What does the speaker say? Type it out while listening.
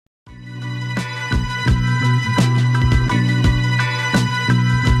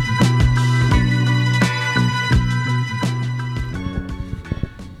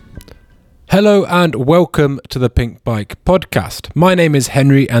Hello and welcome to the Pink Bike Podcast. My name is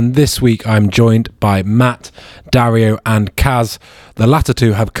Henry and this week I'm joined by Matt, Dario and Kaz. The latter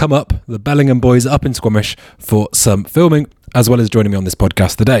two have come up, the Bellingham boys up in Squamish, for some filming, as well as joining me on this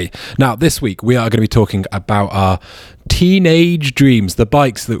podcast today. Now, this week we are going to be talking about our teenage dreams, the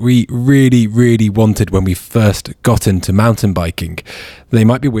bikes that we really wanted when we first got into mountain biking. They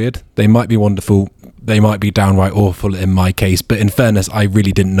might be weird, they might be wonderful, they might be downright awful in my case, but in fairness, I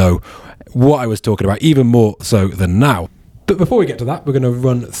really didn't know what I was talking about, even more so than now. But before we get to that, we're going to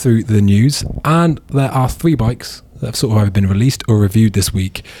run through the news, and there are 3 bikes that have sort of either been released or reviewed this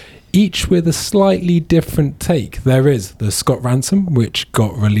week, each with a slightly different take. There is the Scott Ransom, which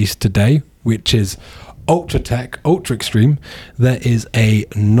got released today, which is Ultra Tech, Ultra Extreme. There is a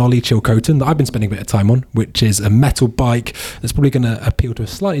Nolly Chilcotin that I've been spending a bit of time on, which is a metal bike that's probably going to appeal to a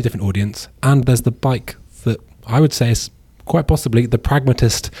slightly different audience. And there's the bike that I would say is quite possibly the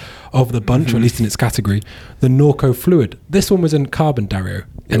pragmatist of the bunch, or at least in its category, the Norco Fluid. This one was in carbon, Dario,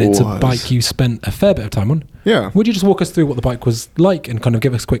 and it's a bike you spent a fair bit of time on. Yeah. Would you just walk us through what the bike was like and kind of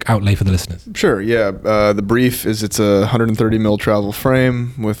give us a quick outlay for the listeners? Sure, yeah. The brief is it's a 130mm travel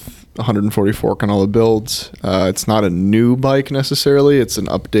frame with 140 fork on all the builds. It's not a new bike necessarily. It's an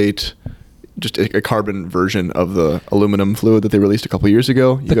update, just a carbon version of the aluminum fluid that they released a couple years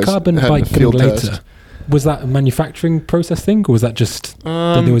ago. The carbon bike coming later. Was that a manufacturing process thing, or was that just did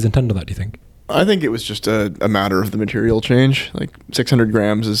they always intend on that, do you think? I think it was just a matter of the material change. Like 600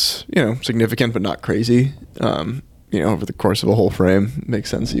 grams is, significant, but not crazy. Over the course of a whole frame, it makes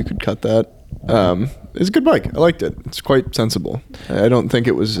sense that you could cut that. It's a good bike. I liked it. It's quite sensible. I don't think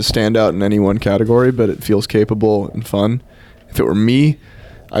it was a standout in any one category, but it feels capable and fun. If it were me,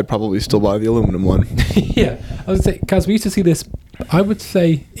 I'd probably still buy the aluminum one. Yeah, I would say, Kaz, we used to see this, I would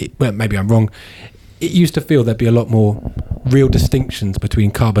say, maybe I'm wrong, it used to feel there'd be a lot more real distinctions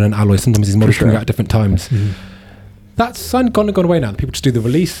between carbon and alloy. Sometimes these models coming out at different times. Mm. That's kind of gone away now. People just do the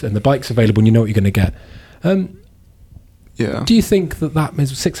release and the bike's available and you know what you're going to get. Yeah. Do you think that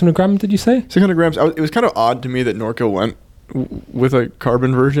is 600 grams, did you say? 600 grams. It was kind of odd to me that Norco went with a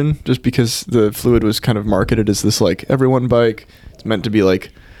carbon version, just because the fluid was kind of marketed as this like everyone bike. It's meant to be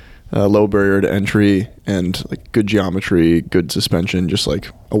like low barrier to entry and like good geometry, good suspension, just like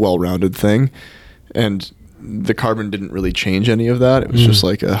a well-rounded thing. And the carbon didn't really change any of that. It was just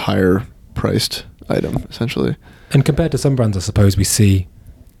like a higher priced item, essentially. And compared to some brands, I suppose we see,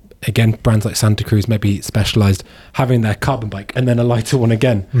 again, brands like Santa Cruz, maybe specialized, having their carbon bike and then a lighter one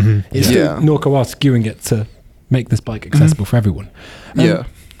again. Mm-hmm. It's still Norco are skewing it to make this bike accessible for everyone.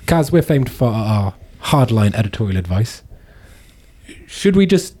 Kaz, we're famed for our hardline editorial advice. Should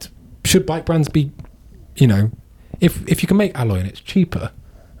bike brands be, if you can make alloy and it's cheaper,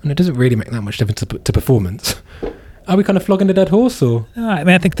 and it doesn't really make that much difference to performance, are we kind of flogging a dead horse, or?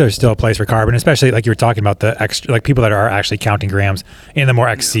 I think there's still a place for carbon, especially like you were talking about the extra, like people that are actually counting grams in the more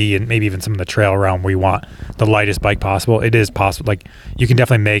XC and maybe even some of the trail realm where you want the lightest bike possible. It is possible. Like you can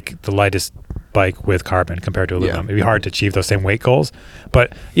definitely make the lightest bike with carbon compared to aluminum. It'd be hard to achieve those same weight goals,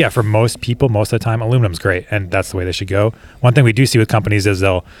 but yeah, for most people, most of the time, aluminum's great, and that's the way they should go. One thing we do see with companies is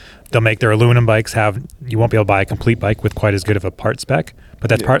they'll make their aluminum bikes you won't be able to buy a complete bike with quite as good of a part spec, but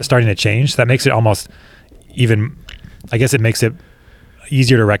that's starting to change. So that makes it almost even, I guess it makes it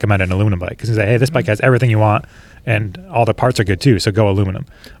easier to recommend an aluminum bike, because you say, hey, this bike has everything you want and all the parts are good too, so go aluminum.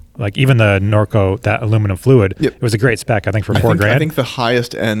 Like even the Norco, that aluminum fluid, it was a great spec, I think, for $4,000. I think the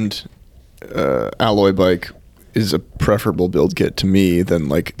highest end alloy bike is a preferable build kit to me than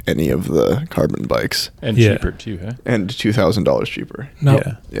like any of the carbon bikes, and cheaper too, huh? And $2,000 cheaper. No,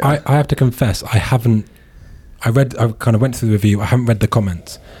 I have to confess, I kind of went through the review, I haven't read the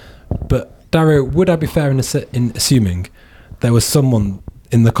comments, but Dario, would I be fair in assuming there was someone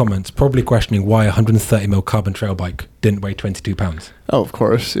in the comments probably questioning why a 130mm carbon trail bike didn't weigh 22 pounds? Oh, of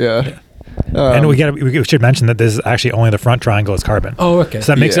course, yeah. And we should mention that this is actually only the front triangle is carbon. Oh, okay.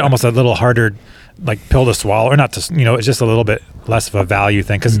 So that makes it almost a little harder, like pill to swallow, or not to, it's just a little bit less of a value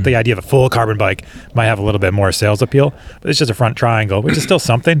thing, because the idea of a full carbon bike might have a little bit more sales appeal, but it's just a front triangle, which is still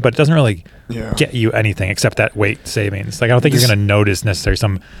something, but it doesn't really get you anything except that weight savings. Like I don't think you're going to notice necessarily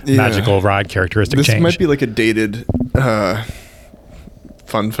some magical ride characteristic change. This might be like a dated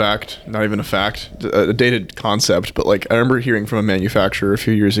fun fact, not even a fact, a dated concept, but like I remember hearing from a manufacturer a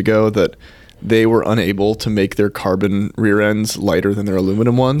few years ago that they were unable to make their carbon rear ends lighter than their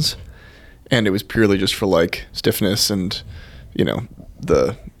aluminum ones, and it was purely just for like stiffness and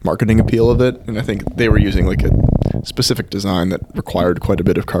the marketing appeal of it. And I think they were using like a specific design that required quite a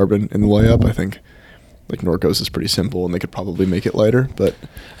bit of carbon in the layup. I think like Norco's is pretty simple and they could probably make it lighter, but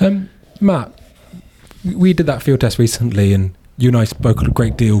Matt, we did that field test recently and you and I spoke a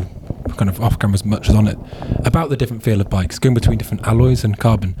great deal kind of off camera as much as on it, about the different feel of bikes, going between different alloys and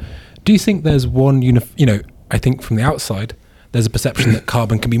carbon. Do you think there's one, I think from the outside, there's a perception that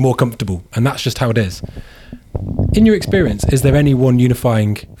carbon can be more comfortable, and that's just how it is. In your experience, is there any one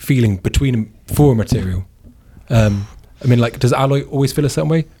unifying feeling for a material? Does alloy always feel a certain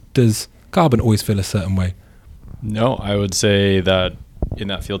way? Does carbon always feel a certain way? No, I would say that in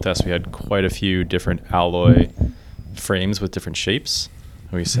that field test, we had quite a few different alloy frames with different shapes.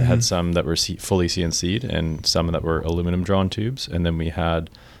 We had some that were fully CNC'd and some that were aluminum drawn tubes. And then we had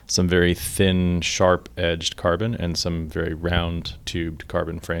some very thin, sharp-edged carbon and some very round tubed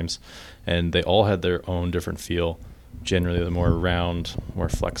carbon frames. And they all had their own different feel. Generally, the more round, more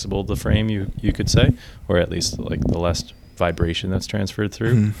flexible the frame, you could say, or at least like the less vibration that's transferred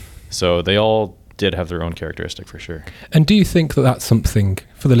through. Mm-hmm. So they all did have their own characteristic for sure. And do you think that that's something,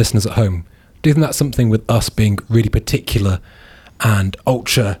 for the listeners at home, do you think that's something with us being really particular and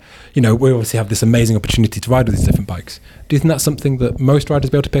ultra, we obviously have this amazing opportunity to ride with these different bikes. Do you think that's something that most riders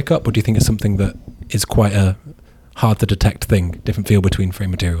be able to pick up, or do you think it's something that is quite a hard to detect thing, different feel between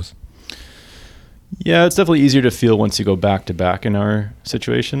frame materials? Yeah, it's definitely easier to feel once you go back to back in our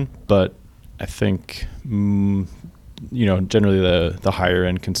situation, but I think, generally the higher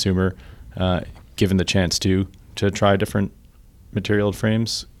end consumer, given the chance to try different material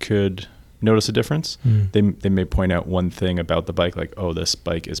frames, could notice a difference. They may point out one thing about the bike, like, oh, this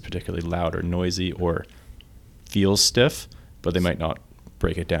bike is particularly loud or noisy or feels stiff, but they might not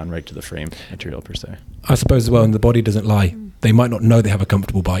break it down right to the frame material per se. I suppose as well, and the body doesn't lie. They might not know they have a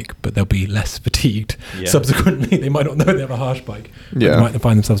comfortable bike, but they'll be less fatigued. Yeah. Subsequently, they might not know they have a harsh bike, but they might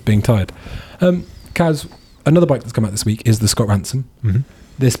find themselves being tired. Kaz, another bike that's come out this week is the Scott Ransom. Mm-hmm.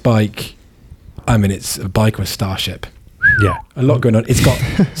 This bike, it's a bike with Starship. Yeah. A lot going on. It's got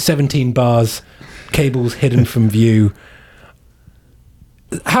 17 bars, cables hidden from view.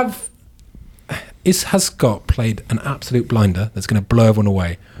 Has Scott played an absolute blinder that's going to blow everyone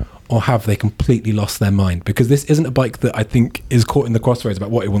away, or have they completely lost their mind? Because this isn't a bike that I think is caught in the crossroads about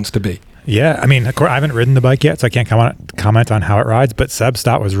what it wants to be. Yeah, of course, I haven't ridden the bike yet, so I can't comment on how it rides, but Seb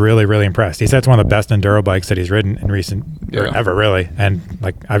Stott was really, really impressed. He said it's one of the best enduro bikes that he's ridden in or ever, really. And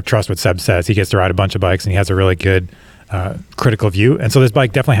I trust what Seb says. He gets to ride a bunch of bikes, and he has a really good critical view. And so this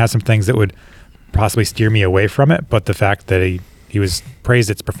bike definitely has some things that would possibly steer me away from it, but the fact that he was praised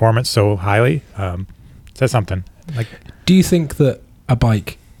its performance so highly says something. Do you think that a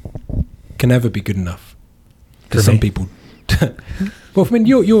bike can ever be good enough? Because some people... Well,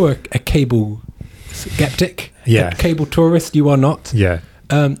 you're a cable skeptic, a cable tourist. You are not. Yeah.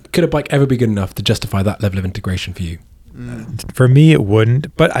 Could a bike ever be good enough to justify that level of integration for you? For me, it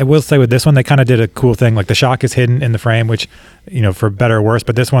wouldn't. But I will say with this one, they kind of did a cool thing. Like the shock is hidden in the frame, which, for better or worse.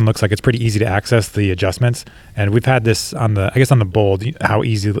 But this one looks like it's pretty easy to access the adjustments. And we've had this on the Bold, how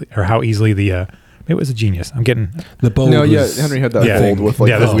easily the it was a Genius. I'm getting the Bold. No, Henry had that Bold with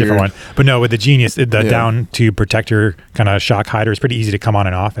that's a different one. But no, with the Genius, the down tube protector kind of shock hider is pretty easy to come on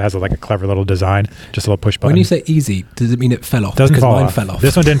and off. It has a clever little design, just a little push button. When you say easy, does it mean it fell off? Doesn't fall mine off. Fell off.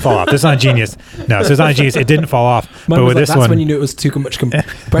 This one didn't fall off. This is on a Genius. No, so it's on a Genius. It didn't fall off. But with this one, that's when you knew it was too much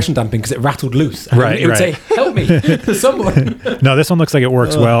compression damping because it rattled loose. Right. It would say, "Help me, someone." No, this one looks like it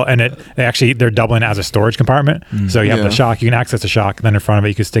works well, and they're doubling it as a storage compartment. So you have the shock. You can access the shock. Then in front of it,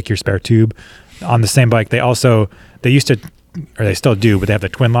 you can stick your spare tube. On the same bike, they used to, or they still do, but they have the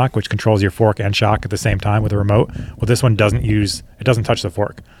twin lock, which controls your fork and shock at the same time with a remote. Well, this one doesn't touch the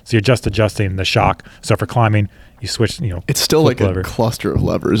fork. So you're just adjusting the shock. So for climbing, you switch, It's still like a cluster of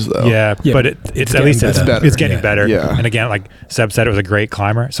levers though. Yeah, but it's at least it's getting better. Yeah. And again, like Seb said, it was a great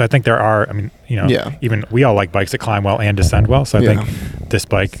climber. So I think there are, even we all like bikes that climb well and descend well. So I think this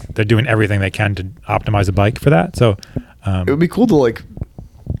bike, they're doing everything they can to optimize a bike for that. So it would be cool to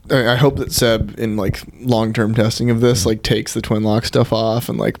I hope that Seb in long-term testing of this takes the twin lock stuff off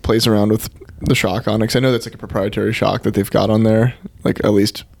and plays around with the shock on it, because I know that's a proprietary shock that they've got on there, at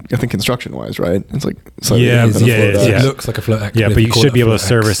least I think construction wise, right? It's it looks like a float X. Yeah, but you should be able to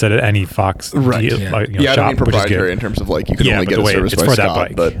service it at any Fox right. Shop, I don't mean proprietary in terms of you can only get it serviced by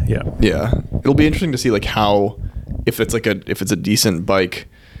Scott, but it'll be interesting to see how if it's a decent bike,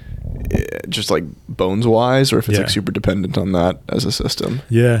 just bones wise, or if it's super dependent on that as a system.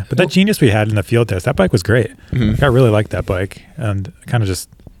 Yeah, but that Genius we had in the field test, that bike was great. Mm-hmm. I really liked that bike, and kind of just,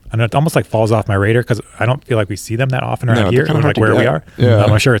 I know it almost falls off my radar because I don't feel like we see them that often around here, where we are. Yeah.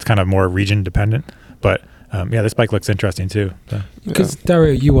 I'm sure it's kind of more region dependent, but this bike looks interesting too. Because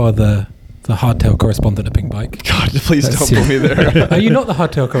Dario, you are the hardtail correspondent at Pink Bike. God, please don't put me there. Are you not the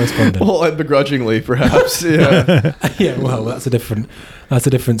hardtail correspondent? Well, begrudgingly, perhaps. Yeah. Yeah. Well, that's a different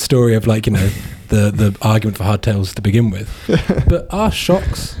story of the argument for hardtails to begin with. But are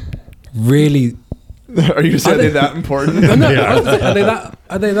shocks really. Are you saying Are they- they're that important? No, Yeah.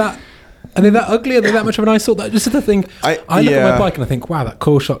 are they that ugly? Are they that much of an eyesore? This is the thing. I look at yeah. my bike and I think, wow, that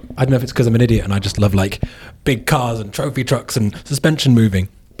coil shock. I don't know if it's because I'm an idiot and I just love like big cars and trophy trucks and suspension moving.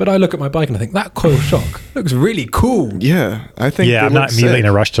 But I look at my bike and I think that coil shock looks really cool. Yeah, I think. Yeah, they I'm look not immediately sick. in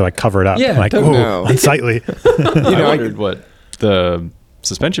a rush to like cover it up. Yeah, I'm like, don't know. unsightly. I I- wondered what the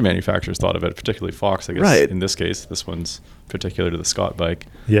suspension manufacturers thought of it, particularly Fox. I guess Right. in this case, this one's particular to the Scott bike.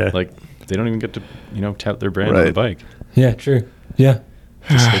 Yeah. Like they don't even get to tout their brand on the Right. bike. Yeah, true. Yeah.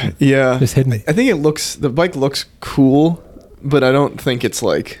 Yeah, Just hidden. I think the bike looks cool, but I don't think it's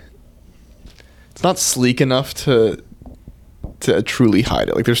like, it's not sleek enough to truly hide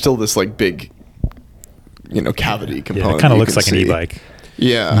it. Like there's still this like big, cavity Yeah, component. it kind that of you looks can like an see. e-bike.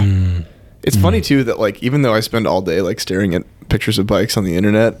 Yeah. It's funny too that like even though I spend all day like staring at pictures of bikes on the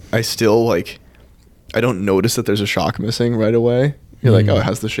internet, I still like I don't notice that there's a shock missing right away. You're like, oh, it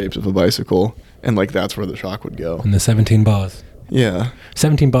has the shapes of a bicycle, and like that's where the shock would go. And the 17 bars. Yeah.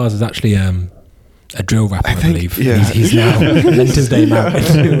 17 bars is actually a drill rapper, I think- believe. yeah. He's now lent his name out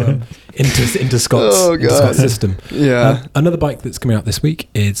into Scott's, Oh, into God. Scott's system. Yeah. Another bike that's coming out this week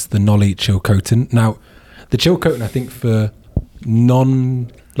is the Nolly Chill Coating. Now, the Chill Coating, I think for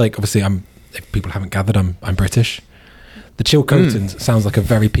obviously if people haven't gathered, I'm British. The Chill Coatings sounds like a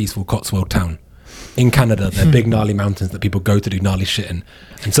very peaceful Cotswold town. In Canada, they're big gnarly mountains that people go to do gnarly shit in.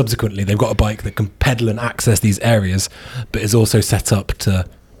 And subsequently, they've got a bike that can pedal and access these areas, but is also set up to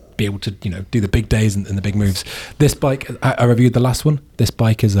be able to, do the big days and the big moves. This bike, I reviewed the last one. This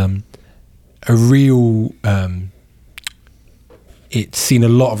bike is a real... it's seen a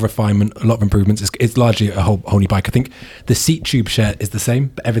lot of refinement, a lot of improvements. It's largely a whole new bike. I think the seat tube share is the same,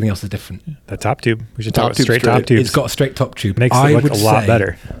 but everything else is different. The top tube. We should Top talk about tube's straight great. top tubes. It's got a straight top tube. Makes it look a lot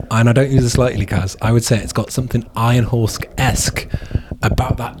better. And I don't use this lightly, Kaz. I would say it's got something Iron Horse-esque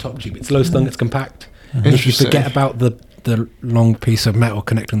about that top tube. It's low slung, it's compact. And if you Interesting. forget about the long piece of metal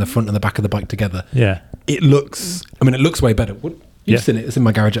connecting the front and the back of the bike together, Yeah. it looks way better. You've Yeah. seen it. It's in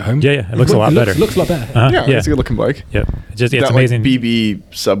my garage at home. Yeah. It looks a lot better. Looks a lot better. Uh-huh. Yeah, Yeah. it's a good looking bike. Yep. It's that amazing. like BB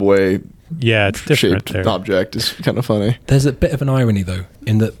Subway Yeah, it's different shaped there. object is kind of funny. There's a bit of an irony though,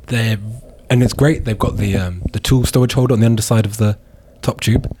 in that and it's great. They've got the tool storage holder on the underside of the top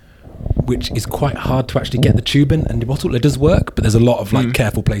tube, which is quite hard to actually get the tube in. And the bottle, it does work, but there's a lot of like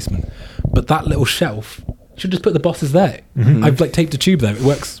careful placement. But that little shelf, should just put the bosses there. I've like taped a tube there. It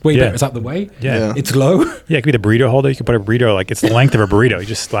works way Yeah. better. It's out the way. Yeah. It's low. Yeah, it could be the burrito holder. You could put a burrito, like it's the length of a burrito. You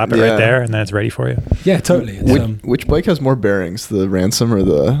just slap it Yeah. right there, and then it's ready for you. Yeah, totally. It's, Which bike has more bearings, the Ransom or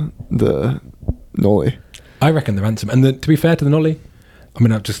the Nolly? I reckon the Ransom. And to be fair to the Nolly, I'm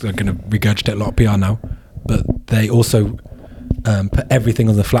going to regurgitate a lot of PR now, but they also put everything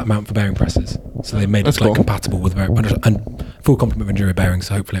on the flat mount for bearing presses. So they made That's it like cool. compatible with and full complement of Enduro bearings.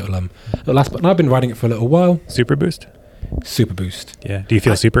 So hopefully it'll last. But I've been riding it for a little while. Super boost. Super boost. Yeah. Do you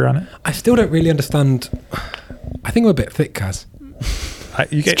feel super on it? I still don't really understand. I think we're a bit thick, Kaz.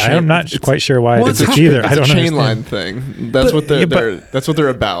 I'm not quite sure why What's it's happened? either. It's I don't a chain understand. line thing. That's But- what they're, yeah, but- that's what they're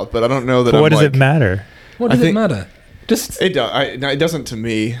about. But I don't know that. But I'm what does like, it matter? What I does it think- matter? Just It doesn't to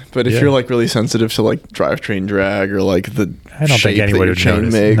me. But if Yeah. you're like really sensitive to like drivetrain drag or like the I don't shape think anyone that your would chain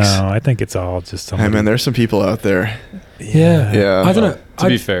notice. makes. No, I think it's all just Hey something. man, there's some people out there. yeah. I don't know. To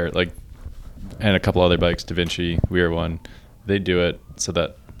be fair, and a couple other bikes, Da Vinci, We Are One, they do it so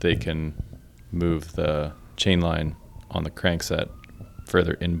that they can move the chain line on the crankset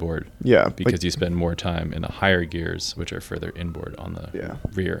further inboard. Yeah, Because you spend more time in the higher gears, which are further inboard on the Yeah.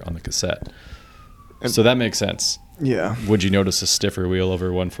 rear on the cassette. And- So that makes sense. yeah. Would you notice a stiffer wheel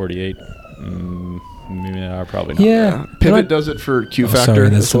over 148? Yeah, probably not. Yeah. Pivot does it for Q Oh, Factor sorry,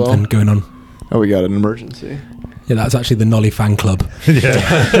 there's as well. something going on. Oh, we got an emergency. Yeah, that's actually the Nolly fan club. Yeah.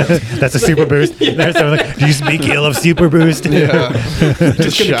 That's a super boost. There's someone like, do you speak ill of super boost? Yeah.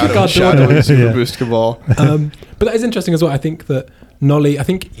 Just gonna kick our door shadowing down. Super Yeah. Boost Cabal. But that is interesting as well. I think that Nolly,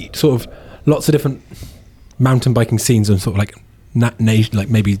 sort of lots of different mountain biking scenes and sort of like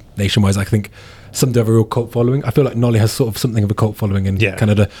maybe nationwide. I think some do have a real cult following. I feel like Nolly has sort of something of a cult following in Yeah.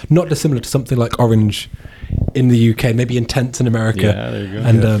 Canada, not dissimilar to something like Orange in the UK, maybe Intense in America. Yeah, there you go.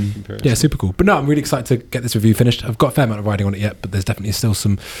 And Comparison. yeah, super cool. But no, I'm really excited to get this review finished. I've got a fair amount of riding on it yet, but there's definitely still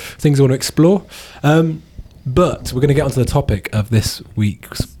some things I want to explore. But we're going to get onto the topic of this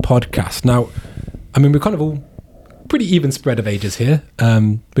week's podcast. Now, I mean, we're kind of all pretty even spread of ages here. We're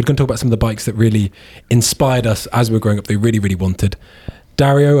going to talk about some of the bikes that really inspired us as we were growing up. They really, really wanted.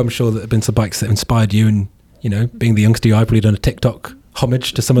 Dario, I'm sure there have been some bikes that inspired you, and being the youngster, I've probably done a TikTok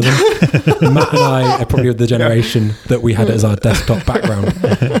homage to some of them. Matt and I are probably of the generation that we had as our desktop background.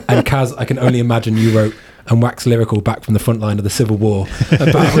 And Kaz, I can only imagine you wrote and wax lyrical back from the front line of the Civil War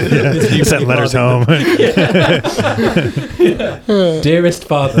about this new Sent penny letters farthing. home. Dearest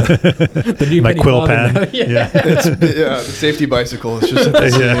father, the new My penny quill farthing. pen. Yeah. The safety bicycle is just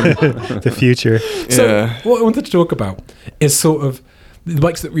The future. So what I wanted to talk about is sort of the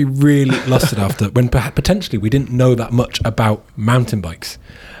bikes that we really lusted after when potentially we didn't know that much about mountain bikes.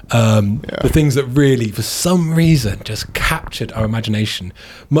 The things that really, for some reason, just captured our imagination,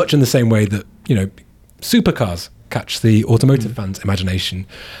 much in the same way that, supercars catch the automotive fans' imagination,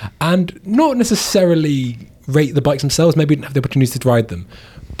 and not necessarily rate the bikes themselves, maybe didn't have the opportunity to ride them,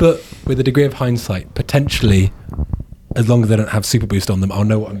 but with a degree of hindsight, potentially, as long as they don't have Super Boost on them, I'll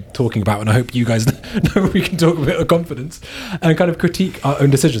know what I'm talking about, and I hope you guys know we can talk a bit of confidence and kind of critique our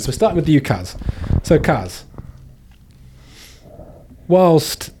own decisions. So starting with you, Kaz. So Kaz,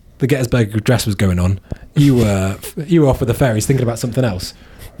 whilst the Gettysburg Address was going on, you were off with the fairies thinking about something else.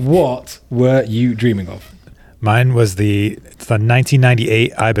 What were you dreaming of? Mine was the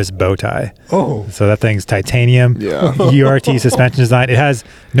 1998 Ibis bow tie. Oh. So that thing's titanium, URT suspension design. It has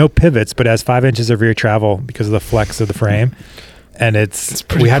no pivots, but it has 5 inches of rear travel because of the flex of the frame. And It's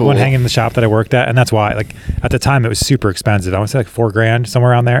pretty we had one cool. hanging in the shop that I worked at, and that's why, like, at the time it was super expensive. I want to say like $4,000,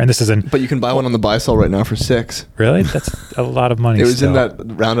 somewhere around there. And this isn't But you can buy one on the buy sell right now for $6,000. really. That's a lot of money. It was still. in that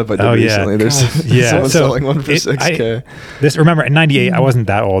roundup I did Oh, yeah. recently. There's Yeah, someone so selling one for it- $6,000. Remember, in '98, I wasn't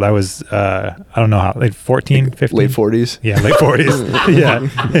that old. I was, I don't know how, like 14, 15? Late 40s. Yeah, late 40s. Yeah.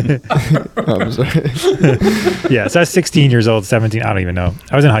 I'm sorry. Yeah. So I was 16 years old, 17. I don't even know.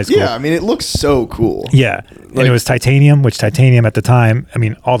 I was in high school. Yeah, I mean, it looks so cool. Yeah. And Like- it was titanium, which titanium at the time, I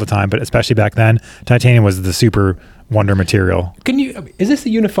mean, all the time, but especially back then, titanium was the super wonder material. Is this a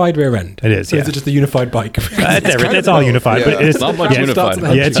unified rear end? It is, Or yeah. is it just a unified bike? It's all unified, Yeah. but it's Not much yeah, unified.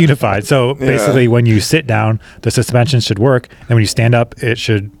 Yeah, it's unified. So basically, when you sit down, the suspension should work, and when you stand up, it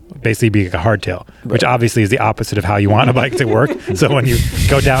should basically be like a hardtail, which obviously is the opposite of how you want a bike to work. So when you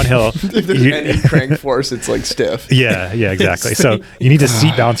go downhill, If there's any crank force, it's like stiff. yeah, exactly. So you need to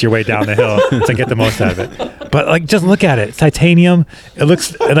seat balance your way down the hill to get the most out of it. But like, just look at it. It's titanium. It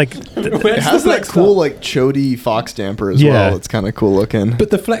looks like It has that cool like chody fox damper as Yeah. well. It's kind of cool looking.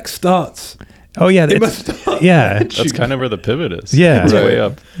 But the flex starts. oh yeah, It it's, must start. yeah. That's kind of where the pivot is. Yeah. It's Right. way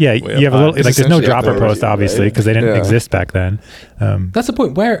up. Yeah, way you have a up little high. like there's no essentially dropper up there, post obviously right? because they didn't Yeah. exist back then. That's the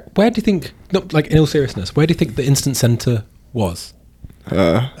point. Where do you think, not like in all seriousness, where do you think the instant center was?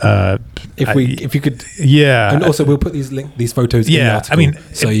 If you could, Yeah, and also we'll put these photos in the yeah. article, I mean,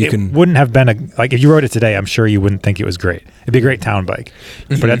 so it, you it can. wouldn't have been like if you rode it today. I'm sure you wouldn't think it was great. It'd be a great town bike,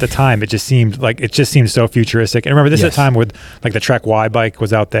 but at the time, it just seemed so futuristic. And remember, this is Yes. a time with like the Trek Y bike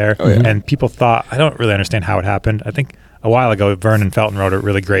was out there, and people thought I don't really understand how it happened. I think a while ago, Vernon Felton wrote a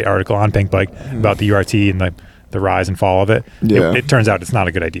really great article on Pink Bike about the URT and the rise and fall of it. Yeah. It turns out it's not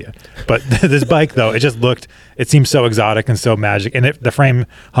a good idea. But this bike, though, it seemed so exotic and so magic. And the frame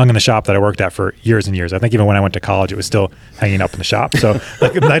hung in the shop that I worked at for years and years. I think even when I went to college, it was still hanging up in the shop. So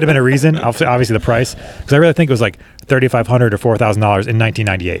like, it might have been a reason, obviously the price, because I really think it was like $3,500 or $4,000 in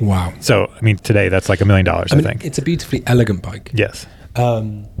 1998. Wow. So, I mean, today that's like $1 million, I I mean, think. it's a beautifully elegant bike. Yes.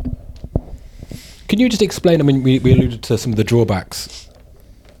 Can you just explain? I mean, we alluded to some of the drawbacks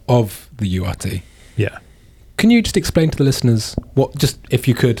of the URT. Yeah. Can you just explain to the listeners just if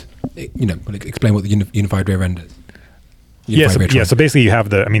you could, explain what the unified rear end is? Unified rear So trim. basically you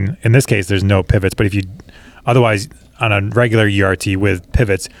have in this case, there's no pivots, but otherwise on a regular URT with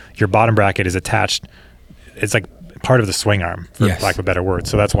pivots, your bottom bracket is attached. It's like part of the swing arm, for Yes. lack of a better word.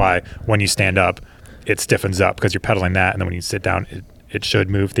 So that's why when you stand up, it stiffens up because you're pedaling that. And then when you sit down, it should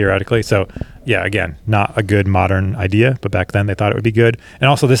move theoretically. So yeah, again, not a good modern idea, but back then they thought it would be good. And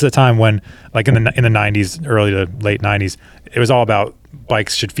also this is a time when like in the 90s, early to late 90s, it was all about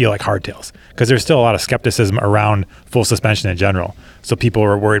bikes should feel like hardtails because there's still a lot of skepticism around full suspension in general. So people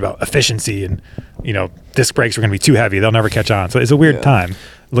were worried about efficiency and, disc brakes were going to be too heavy. They'll never catch on. So it's a weird time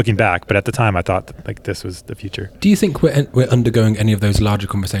looking back. But at the time I thought that, like this was the future. Do you think we're undergoing any of those larger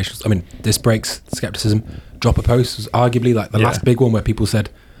conversations? I mean, disc brakes, skepticism, dropper posts was arguably like the last big one where people said,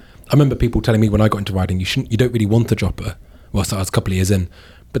 I remember people telling me when I got into riding, you don't really want a dropper. Well, so I was a couple of years in,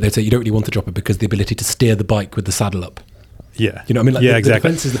 but they'd say you don't really want a dropper because the ability to steer the bike with the saddle up. Yeah. You know what I mean? Like yeah, the exactly.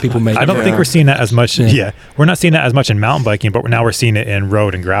 defenses that people make. I don't think we're seeing that as much. Yeah. Yeah. We're not seeing that as much in mountain biking, but now we're seeing it in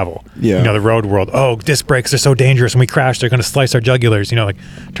road and gravel. Yeah. The road world. Oh, disc brakes are so dangerous. When we crash, they're going to slice our jugulars.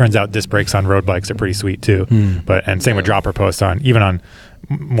 Turns out disc brakes on road bikes are pretty sweet too. And same with dropper posts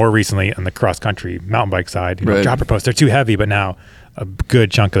more recently on the cross country mountain bike side. Right. Dropper posts, they're too heavy, but now a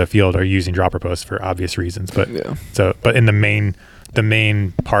good chunk of the field are using dropper posts for obvious reasons. But but in the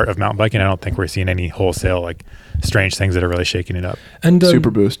main part of mountain biking, I don't think we're seeing any wholesale like strange things that are really shaking it up. And Super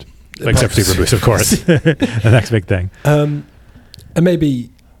Boost. Except Super Boost, of course. The next big thing. And maybe,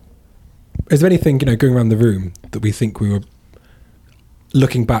 is there anything, going around the room that we think we were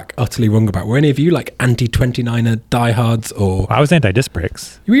looking back utterly wrong about? Were any of you like anti-29er diehards, or I was anti-disc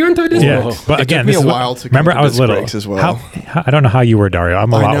brakes. were you anti-disc Yeah, brakes? but It again, took me this a is what- while to come remember to I was disc little brakes as well. I don't know how you were, Dario.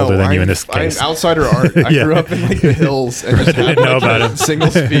 I'm a lot older than you in this I'm case. outsider art. I Yeah. grew up in like the hills and just Didn't had, know like, about a it.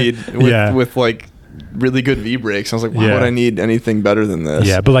 single speed with, Yeah. with like really good V brakes. I was like, why Yeah. would I need anything better than this?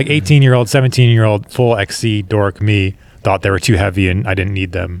 Yeah, but like 18-year-old, 17-year-old full XC dork me thought they were too heavy and I didn't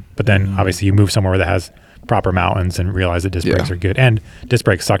need them. But then obviously you move somewhere that has proper mountains and realize that disc Yeah. brakes are good. And disc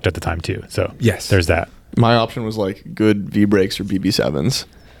brakes sucked at the time too. So Yes. there's that. My option was like good V brakes or BB7s.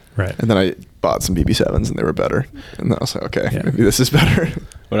 Right. And then I bought some BB7s and they were better. And then I was like, okay, Yeah. maybe this is better.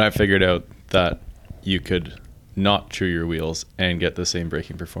 When I figured out that you could not chew your wheels and get the same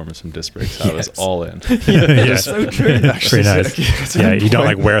braking performance from disc brakes, I was Yes. all in. Yeah. so true. Pretty nice. It's a Yeah, good you don't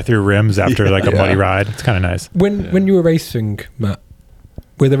like point. wear through rims after like a Yeah. muddy ride. It's kind of nice. When you were racing, Matt,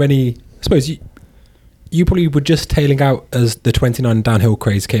 were there any? I suppose you probably were just tailing out as the 29 downhill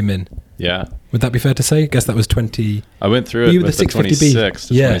craze came in. Yeah. Would that be fair to say? I guess that was 20. I went through Were you it with with the the 650B? 26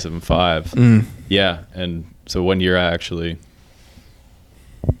 to Yeah. 27.5. Mm. Yeah. And so one year I actually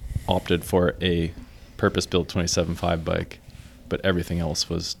opted for a purpose-built 27.5 bike, but everything else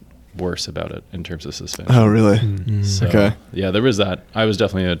was worse about it in terms of suspension. Oh, really? So, Okay. yeah, there was that. I was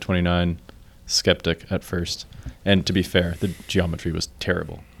definitely a 29 skeptic at first. And to be fair, the geometry was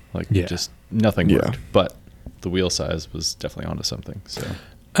terrible. Like, Yeah. just nothing Yeah. worked. But the wheel size was definitely onto something. So,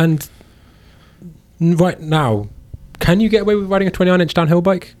 And right now, can you get away with riding a 29-inch downhill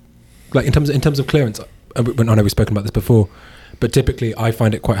bike? Like in terms of clearance, I know we've spoken about this before, but typically I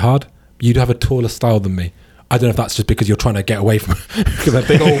find it quite hard. You'd have a taller style than me. I don't know if that's just because you're trying to get away from that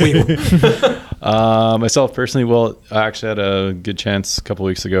big old wheel. myself personally, well, I actually had a good chance a couple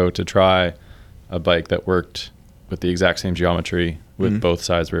weeks ago to try a bike that worked with the exact same geometry with both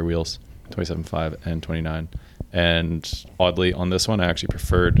sides rear wheels, 27.5 and 29. And oddly, on this one, I actually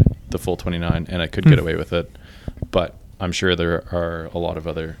preferred the full 29, and I could get away with it. But I'm sure there are a lot of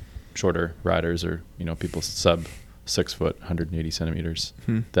other shorter riders, or people sub 6 foot, 180 centimeters,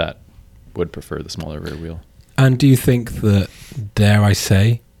 that would prefer the smaller rear wheel. And do you think that, dare I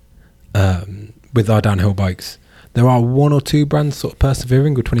say, with our downhill bikes, there are one or two brands sort of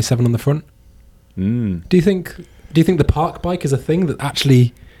persevering with 27 on the front? Do you think the park bike is a thing that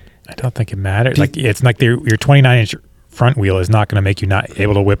actually? I don't think it matters. Do you- Like it's like your 29-inch front wheel is not going to make you not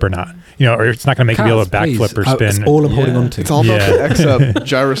able to whip or not. Or it's not going to make you be able to Please, backflip or That's spin. all I'm holding on to. It's all about Yeah. the X-up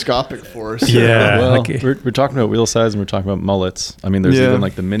gyroscopic force. Yeah. Well, like- we're talking about wheel size and we're talking about mullets. I mean, there's Yeah. even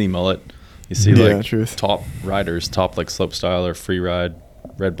like the mini mullet. You see Yeah, like truth. top riders, top like slopestyle or free ride,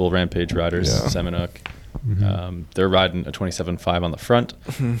 Red Bull Rampage riders, Yeah. Seminuk. They're riding a 27.5 on the front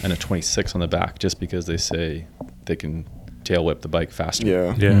and a 26 on the back just because they say they can tail whip the bike faster.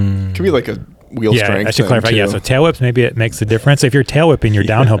 Yeah. Yeah. Could be like a wheel Yeah, strength I should thing, clarify. Yeah, too. so tail whips, maybe it makes a difference. If you're tail whipping your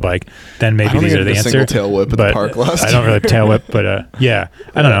downhill bike, then I maybe don't these think are I the did a answer. single tail whip at the But park last I don't really year. tail whip, but yeah,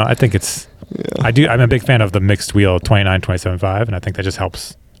 I don't know. I think it's. Yeah. I'm a big fan of the mixed wheel 29, 27.5, and I think that just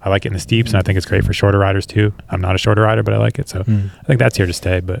helps. I like it in the steeps, and I think it's great for shorter riders too. I'm not a shorter rider, but I like it, so I think that's here to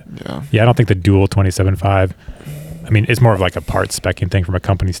stay. But Yeah. I don't think the dual 27.5. I mean, it's more of like a parts specking thing from a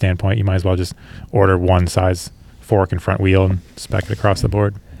company standpoint. You might as well just order one size fork and front wheel and spec it across the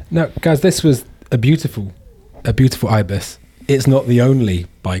board. Now, guys, this was a beautiful Ibis. It's not the only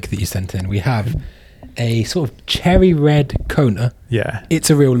bike that you sent in. We have a sort of cherry red Kona. Yeah, It's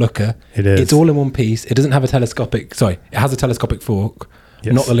a real looker. It is. It's all in one piece. It doesn't have a telescopic. Sorry, it has a telescopic fork,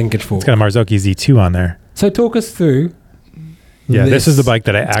 Yes. not the linkage fork. it's got a Marzocchi Z2 on there. So talk us through. Yeah, this is the bike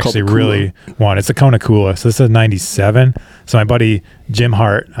that I called actually the Kula. really want. It's a Kona Kula. So this is a 97. So my buddy Jim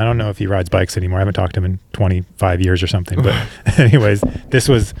Hart, I don't know if he rides bikes anymore. I haven't talked to him in 25 years or something. But anyways,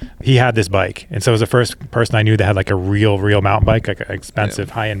 he had this bike. And so it was the first person I knew that had like a real mountain bike, like an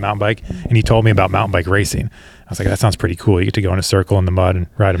expensive high-end mountain bike. And he told me about mountain bike racing. I was like, that sounds pretty cool. You get to go in a circle in the mud and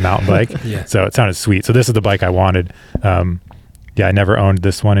ride a mountain bike. Yeah. So it sounded sweet. So this is the bike I wanted. Yeah, I never owned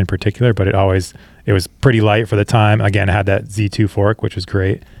this one in particular, but it was pretty light for the time. Again, it had that Z2 fork, which was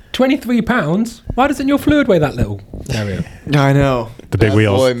great. 23 pounds. Why doesn't your fluid weigh that little? Dario? Yeah, I know. The big Bad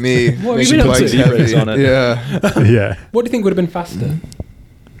wheels. Boy, me. What have you Making been up bikes to? heavy. Z-brakes on it. Yeah. Yeah, What do you think would have been faster?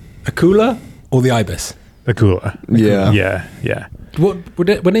 A Kula or the Ibis? the Kula. Yeah. Yeah. What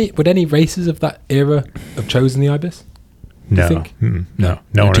would any racers of that era have chosen the Ibis? No, think? no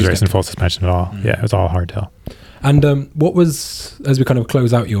No, one was too racing skeptical. full suspension at all. Yeah, it was all hardtail. And what was, as we kind of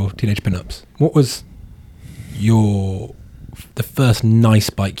close out your teenage pinups, what was the first nice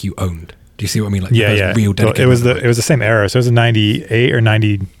bike you owned? Do you see what I mean? Like Yeah, the first yeah. real Well, dedicated it was mountain it was the same era. So it was a 98 or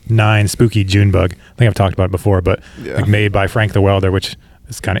 99 Spooky June Bug. I think I've talked about it before, but Yeah. like made by Frank the Welder, which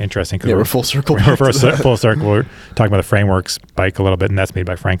is kind of interesting because Yeah, we're full circle. We're full circle. We're talking about the Frameworks bike a little bit, and that's made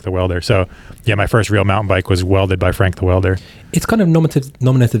by Frank the Welder. So yeah, my first real mountain bike was welded by Frank the Welder. It's kind of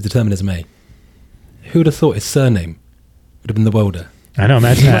nominative determinism, eh? Who would have thought his surname would have been the welder? I know,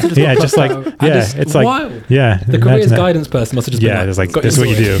 imagine that. Yeah, just like it's like wild. yeah. The imagine careers that. guidance person must have just Yeah, been it's like got this is your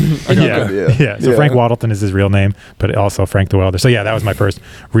what you do. sorted. I got Yeah, it. yeah. So Yeah. Frank Waddleton is his real name, but also Frank the Welder. So yeah, that was my first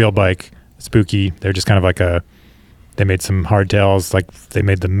real bike. Spooky. They're just kind of like they made some hardtails, like they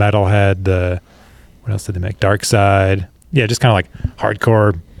made the Metalhead, what else did they make? Dark Side. Yeah, just kind of like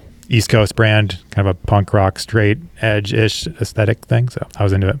hardcore East Coast brand, kind of a punk rock, straight edge-ish aesthetic thing. So I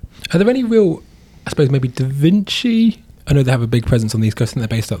was into it. Are there any real, I suppose maybe Da Vinci? I know they have a big presence on the East Coast and they're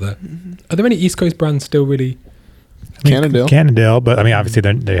based up there. Are there any East Coast brands still really? I mean, Cannondale. Cannondale, but I mean, obviously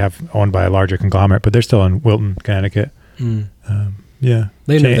they have owned by a larger conglomerate, but they're still in Wilton, Connecticut. Yeah.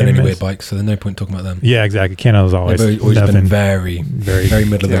 They never done any JMS. weird bikes, so there's no point talking about them. Yeah, exactly. Cannondale's always, They've always been nothing- very, very- very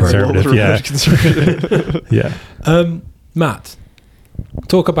middle of the road. Conservative, yeah. Conservative. Yeah. Matt,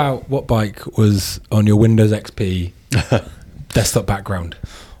 talk about what bike was on your Windows XP desktop background.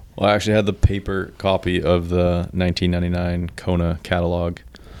 Well, I actually had the paper copy of the 1999 Kona catalog,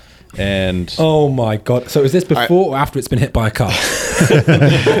 and Oh my god! So is this before or after it's been hit by a car?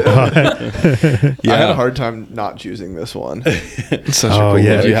 I had a hard time not choosing this one. It's such Oh, a cool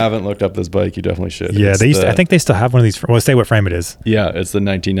yeah. if bike. you haven't looked up this bike, you definitely should. Yeah, It's they used the- I think they still have one of these. Well, say what frame it is. Yeah, it's the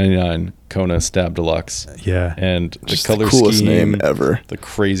 1999 Kona Stab Deluxe, Yeah. and the Just color the coolest scheme, name ever. the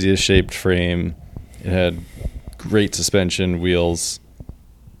craziest shaped frame. It had great suspension, wheels,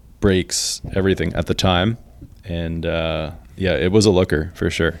 brakes, everything at the time, and yeah, it was a looker for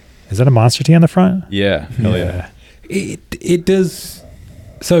sure. Is that a Monster T on the front? Yeah, hell yeah. It does.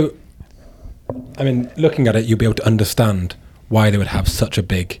 So, I mean, looking at it, you'll be able to understand why they would have such a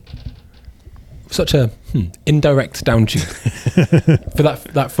indirect down tube for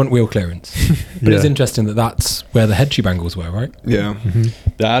that front wheel clearance. But it's Yeah. interesting that that's where the head tube angles were, right? Yeah.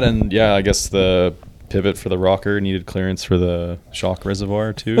 That and yeah, I guess the pivot for the rocker needed clearance for the shock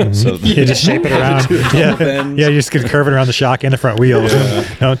reservoir too. So You just shape it around. Yeah. bends. Yeah, you just can curve it around the shock and the front wheel.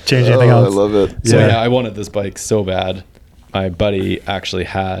 Don't change anything Oh, else. I love it. So Yeah. yeah, I wanted this bike so bad. My buddy actually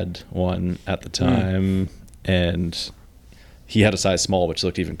had one at the time, and he had a size small, which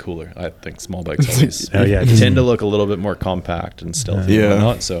looked even cooler. I think small bikes always Oh, yeah. tend to look a little bit more compact and stealthy Yeah. and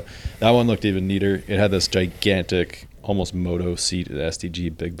whatnot. So that one looked even neater. It had this gigantic, almost moto seat SDG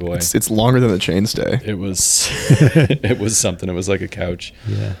big boy. It's longer than the chainstay. It was it was something. It was like a couch.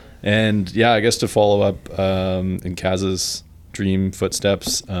 Yeah. And yeah, I guess to follow up in Kaz's dream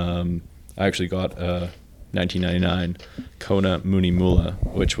footsteps, I actually got a 1999 Kona Muni Mula,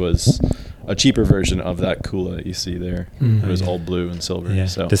 which was a cheaper version of that Kula that you see there. It was all blue and silver. Yeah.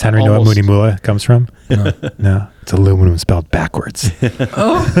 So Does Henry know what almost- Mooney Mula comes from? No. No. It's aluminum spelled backwards.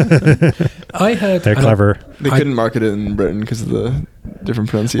 I heard They're and clever. They couldn't market it in Britain because of the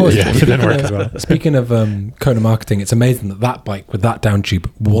different Well, pronunciation. Yeah, it didn't work as well. Speaking of Kona marketing, it's amazing that bike with that down tube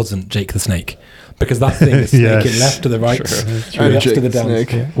wasn't Jake the Snake, because that thing is snaking Yes. left to the right, Sure. left Jake to the the downs.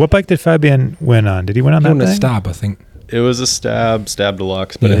 Snake. What bike did Fabian win on? Did he win on He that won a thing? stab, I think. It was a Stab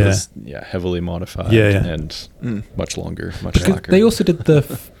Deluxe, but it Yeah. was heavily modified Yeah, yeah. and much longer, much Because blacker. they also did the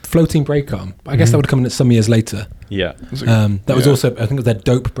floating brake arm. I guess that would come in some years later. yeah. That was Yeah. also, I think, it was their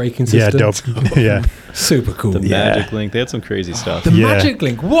dope braking Yeah, system. dope. Yeah. Super cool. The Yeah. Magic Link. They had some crazy stuff. The Yeah. Magic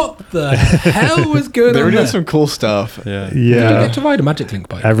Link. What the hell was going They on were doing there? some cool stuff. Yeah. Did you Yeah. get to ride a Magic Link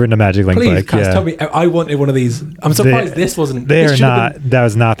bike? I've ridden a Magic Link Please, bike. Kaz, Yeah. tell me. I wanted one of these. I'm surprised this wasn't. They this are should have not. That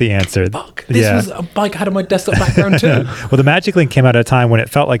was not the answer. been- Fuck. This Yeah. was a bike I had on my desktop background too. Well, the Magic Link came out at a time when it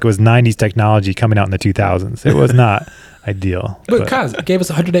felt like it was 90s technology coming out in the 2000s. It was not ideal. But Kaz, it gave us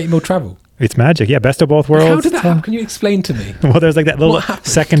 180 mil travel. It's magic. Yeah, best of both worlds. How did that happen? Can you explain to me? Well, there's like that little What happened?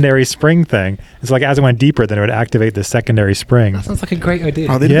 secondary spring thing. It's like as it went deeper, then it would activate the secondary spring. That sounds like a great idea.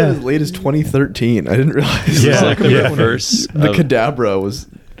 Oh, they did Yeah. that as late as 2013. I didn't realize. It was Yeah. like the Yeah. reverse. The of- Cadabra was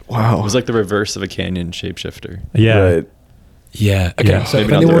wow. It was like the reverse of a Canyon shapeshifter. Yeah. Right. Yeah. Okay. Yeah. So Maybe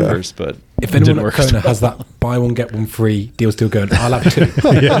if not the anyone, reverse, but if it didn't anyone at work. Kona has that buy one get one free deal still going, I'll have two.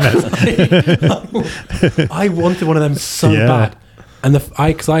 I wanted one of them so Yeah. bad, and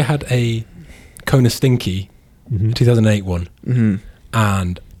because I had a Kona Stinky, 2008 one,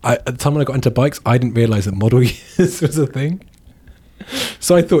 and at the time when I got into bikes, I didn't realize that model years was a thing.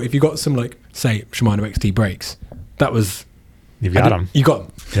 So I thought if you got some like say Shimano XT brakes, that was You've got them. You got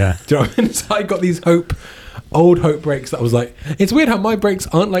them. Yeah. Do you know what I mean? So I got these old Hope brakes that was like, it's weird how my brakes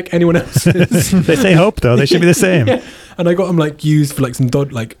aren't like anyone else's. They say hope though. They should be the same. Yeah. And I got them like used for like some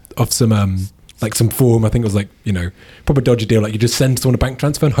like off some like some form. I think it was like, you know, proper dodgy deal. Like you just send someone a bank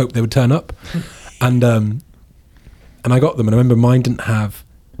transfer and hope they would turn up. And I got them, and I remember mine didn't have.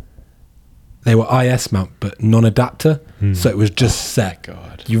 They were IS mount, but non-adapter, so it was just set.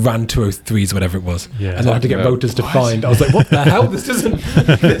 God. You ran 203s, whatever it was, Yeah. and I had to get Talking about- rotors defined. I was like, "What the hell? This isn't.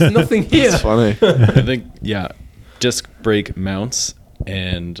 There's nothing here." It's funny. I think, disc brake mounts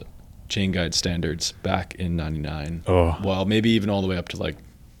and chain guide standards back in 99. Oh. Well, maybe even all the way up to like,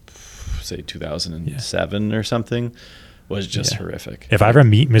 say 2007 or something was just horrific. If I ever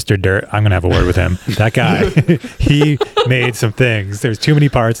meet Mr. Dirt, I'm gonna have a word with him. That guy, he made some things. There's too many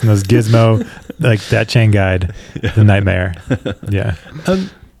parts in those Gizmo, like that chain guide, the nightmare. Yeah.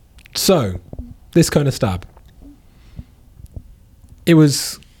 So, this Kona stab, it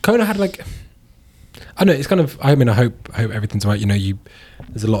was Kona had like, I don't know. It's kind of. I mean, I hope everything's right. You know,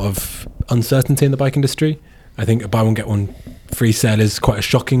 there's a lot of uncertainty in the bike industry. I think a buy one get one free sale is quite a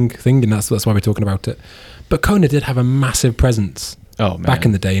shocking thing, and that's why we're talking about it. But Kona did have a massive presence back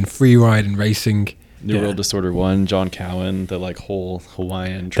in the day in free ride and racing. New World Disorder 1, John Cowan, the like whole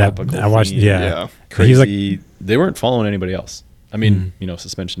Hawaiian tropical I watched. theme. Yeah. Crazy. They weren't following anybody else. I mean, you know,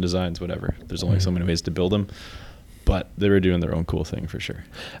 suspension designs, whatever. There's only so many ways to build them, but they were doing their own cool thing for sure.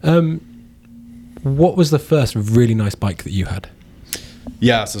 What was the first really nice bike that you had?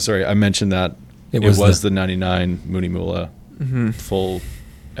 Yeah. So sorry, I mentioned that it was the 99 Munimula full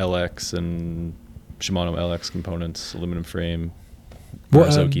LX and Shimano LX components, aluminum frame,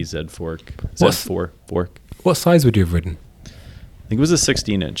 Marzocchi Z fork, Z4 fork. What size would you have ridden? I think it was a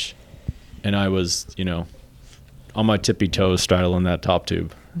 16-inch, and I was, you know, on my tippy toes straddling that top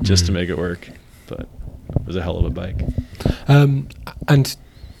tube just to make it work. But it was a hell of a bike. And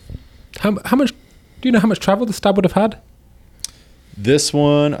how much? Do you know how much travel the stab would have had? This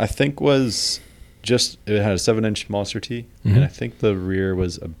one, I think, was just, it had a 7-inch Monster T, and I think the rear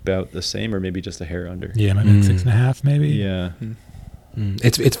was about the same, or maybe just a hair under. Yeah, maybe 6.5, maybe. Yeah.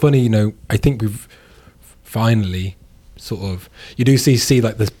 It's funny, you know. I think we've finally sort of, you do see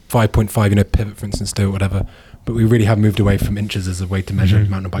like this 5.5, you know, pivot, for instance, or whatever. But we really have moved away from inches as a way to measure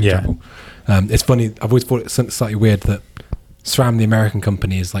mountain bike travel. It's funny. I've always thought it slightly weird that SRAM, the American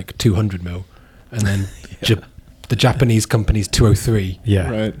company, is like 200 mil, and then the Japanese company's 203. Yeah.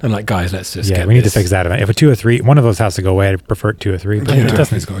 Right. And like, guys, let's just Yeah, get we need this. to fix that. If a 203, one of those has to go away. I prefer 203. But Yeah, it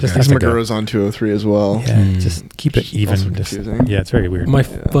doesn't. it's gotta Just go. has Because to go. Magura's on 203 as well. Yeah, just keep it Which is even. also Just, confusing. yeah, it's very weird. My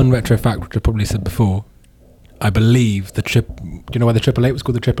fun retro fact, which I probably said before, I believe do you know why the 888 was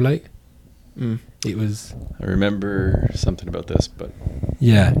called the 888? It was, I remember something about this, but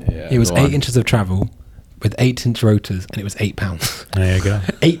it was go 8 on. inches of travel with 8-inch rotors, and it was £8. There you go.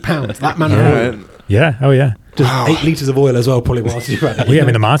 £8. That man Right. Yeah. Oh, yeah. just 8 litres of oil as well, probably whilst you had it. Well, yeah, I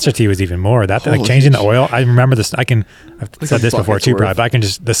mean, the Monster T was even more. That like Holy changing the shit. oil. I remember this. I've said this before bucket's too, worth. Brad. But I can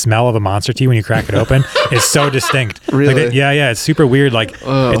just the smell of a Monster T when you crack it open is so distinct. Really? Like, yeah. It's super weird. Like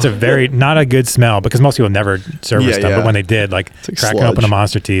it's a very not a good smell because most people never service them. Yeah. But when they did, like like cracking open a sludge.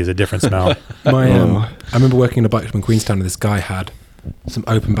 Monster T is a different smell. I remember working in a bike shop in Queenstown, and this guy had some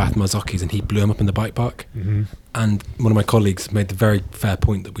open bath Marzocchis, and he blew them up in the bike park. And one of my colleagues made the very fair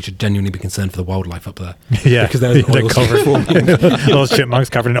point that we should genuinely be concerned for the wildlife up there. Yeah, Because there's they're oil covered forming. little chipmunks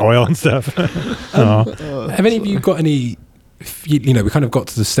covered in oil and stuff. Have any of you got any, you know, we kind of got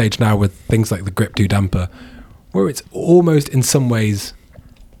to the stage now with things like the Grip 2 damper, where it's almost in some ways,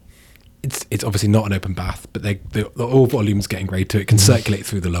 it's obviously not an open bath, but the oil volume's getting greater. It can circulate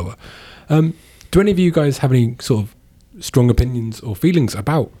through the lower. Do any of you guys have any sort of strong opinions or feelings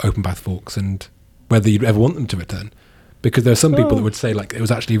about open bath forks and whether you'd ever want them to return? Because there are some people that would say like it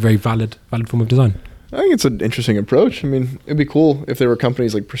was actually a very valid form of design. I think it's an interesting approach. I mean, it'd be cool if there were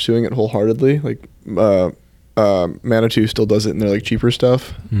companies like pursuing it wholeheartedly. Like Manitou still does it in their like cheaper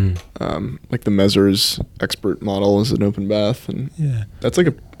stuff. Like the Mezzers Expert model is an open bath, and Yeah. that's like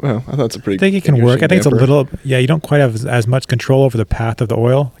I thought it's a pretty. I think it can work. I think it's a damper. little. Yeah, you don't quite have as much control over the path of the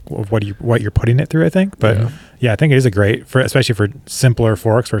oil, like, of what you're putting it through. I think, but yeah, I think it is a great especially for simpler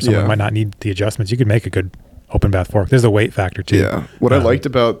forks where someone Yeah. might not need the adjustments. You could make a good open bath fork. There's a weight factor too. Yeah. What I liked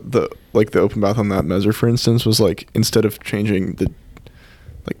about the open bath on that Mezzer, for instance, was like instead of changing the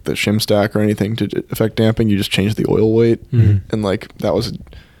shim stack or anything to affect damping, you just change the oil weight, and like that was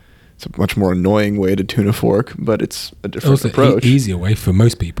it's a much more annoying way to tune a fork, but it's a different Also, approach. easier way for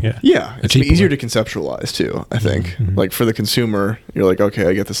most people. Yeah. Yeah, it's cheaper easier way. to conceptualize too. I think, like for the consumer, you're like, okay,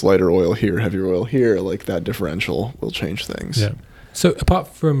 I get this lighter oil here, heavier oil here. Like that differential will change things. Yeah. So apart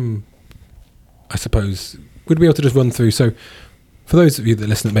from, I suppose, would we be able to just run through? So for those of you that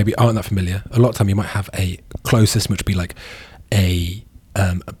listen that maybe aren't that familiar, a lot of time you might have a closed system, which would be like a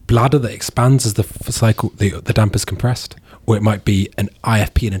a bladder that expands as the cycle, the damper's compressed, or it might be an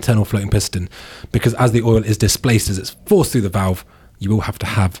IFP, an internal floating piston, because as the oil is displaced, as it's forced through the valve, you will have to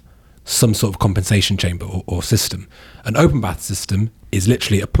have some sort of compensation chamber or system. An open bath system is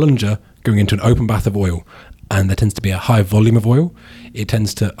literally a plunger going into an open bath of oil, and there tends to be a high volume of oil. It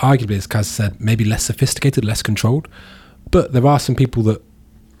tends to, arguably, as Kaz said, maybe less sophisticated, less controlled, but there are some people that,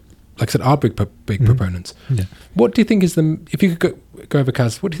 like I said, are big proponents. Yeah. What do you think is if you could go over,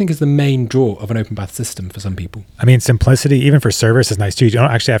 Kaz, what do you think is the main draw of an open bath system for some people? I mean, simplicity, even for service, is nice too. You don't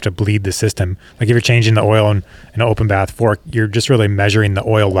actually have to bleed the system. Like if you're changing the oil in an open bath fork, you're just really measuring the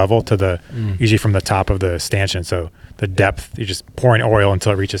oil level to usually from the top of the stanchion. So the depth, you're just pouring oil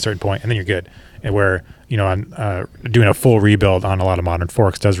until it reaches a certain point, and then you're good. And where, on doing a full rebuild on a lot of modern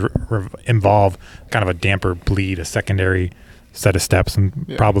forks does involve kind of a damper bleed, a secondary set of steps, and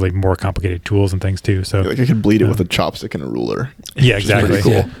probably more complicated tools and things too. So like I could bleed it with a chopstick and a ruler. Yeah, exactly.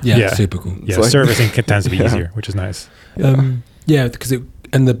 Cool. Yeah, super cool. Yeah, servicing tends to be easier, which is nice. Because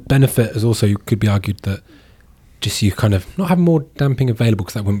and the benefit is also, could be argued that just you kind of not have more damping available,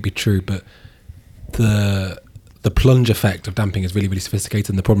 because that wouldn't be true, but the plunge effect of damping is really, really sophisticated.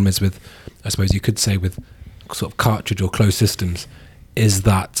 And the problem is with, I suppose you could say, with sort of cartridge or closed systems, is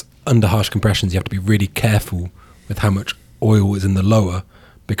that under harsh compressions you have to be really careful with how much oil is in the lower,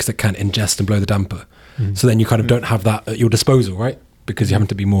 because it can ingest and blow the damper. So then you kind of don't have that at your disposal, right? Because you have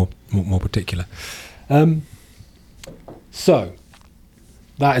to be more particular. So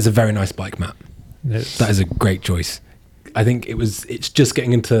that is a very nice bike, Matt. That is a great choice. I think it's just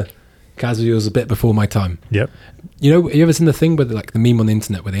getting into casuals a bit before my time. Yep. Have you ever seen the thing where the meme on the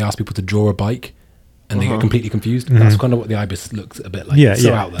internet where they ask people to draw a bike and they get completely confused? That's kind of what the Ibis looks a bit like. It's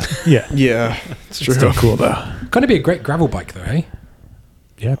so out there. Yeah, it's true. Still cool though. Kind of be a great gravel bike though, eh?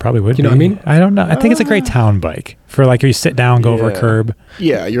 Yeah, probably would. You know what I mean? I don't know. I think it's a great town bike for like you sit down, go over a curb.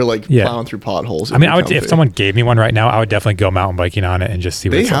 Yeah, you're like plowing through potholes. I mean, if someone gave me one right now, I would definitely go mountain biking on it and just see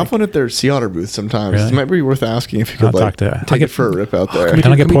what they it's have like. one at their Sea Otter booth sometimes. Really? It might be worth asking if you could take it for a rip out there.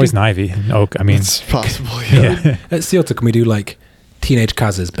 Can I get poison ivy and oak? I mean, it's possible. Yeah. At Sea Otter, can we do like Teenage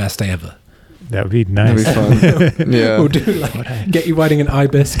Kaz's best day ever? that would be nice. That'd be fun. Yeah. We'll do get you riding an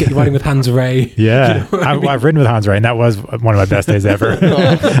Ibis, get you riding with Hans Ray. Yeah, I've ridden with Hans Ray, and that was one of my best days ever.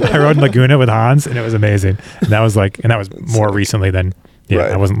 I rode in Laguna with Hans, and it was amazing. And that was more recently than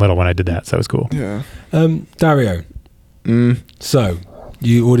I wasn't little when I did that, so it was cool. Yeah. Dario. So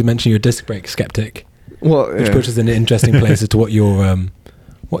you already mentioned you're a disc brake skeptic. Well, which puts us in an interesting place as to what your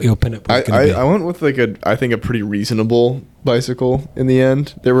pinup was going to be. I went with a pretty reasonable bicycle in the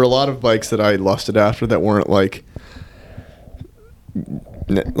end. There were a lot of bikes that I lusted after that weren't like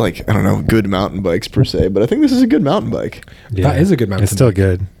I don't know, good mountain bikes per se, but I think this is a good mountain bike. Yeah, that is a good mountain bike. It's still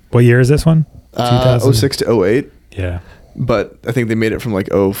good. What year is this one? 06 to 08. Yeah. But I think they made it from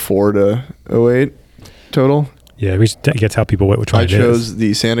 04 to 08 total. Yeah, we should get to tell people which one it is. I chose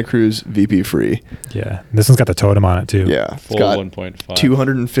the Santa Cruz VP Free. Yeah, this one's got the totem on it too. Yeah, full 1.5.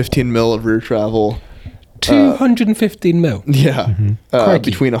 215 mil of rear travel. 215 mil. Yeah,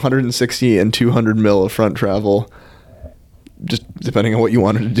 between 160 and 200 mil of front travel, just depending on what you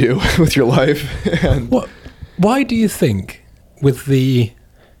wanted to do with your life. And why do you think with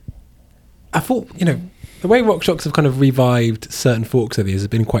I thought, the way RockShox have kind of revived certain forks over the years has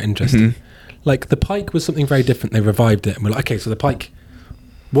been quite interesting. Like the Pike was something very different. They revived it and we're like, okay, so the Pike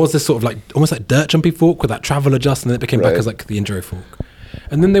was this sort of almost like dirt jumpy fork with that travel adjust, and then it became back as the enduro fork.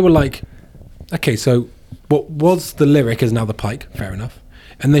 And then they were like, okay, so what was the Lyric is now the Pike, fair enough.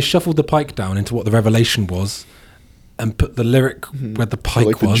 And they shuffled the Pike down into what the Revelation was and put the Lyric where the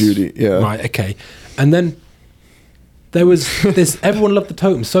Pike was. The Judy, yeah. Right, okay. And then there was this, everyone loved the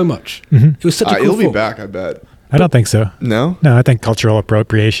Totem so much. It was such a cool it'll be fork. back, I bet. I don't think so. No? No, I think cultural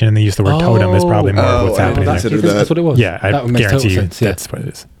appropriation and the use of the word totem is probably more of what's happening there. That's what it was. Yeah, I that makes guarantee you sense, that's what it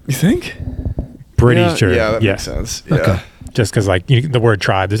is. You think? Pretty sure. Yeah, that makes sense. Yeah. Okay. Just because the word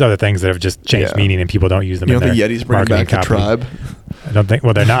tribe, there's other things that have just changed meaning and people don't use them You in don't their think Yeti's bringing back the copy. tribe? I don't think,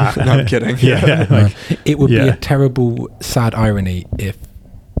 well, they're not. No, I'm kidding. It would be a terrible, sad irony if,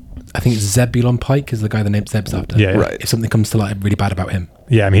 I think it's Zebulon Pike is the guy the name Zeb's after. Yeah. Right. If something comes to light really bad about him.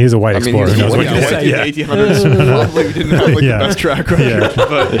 Yeah, I mean, he's a white explorer. Who knows what you're saying? Yeah. 1800s probably didn't have the best track record,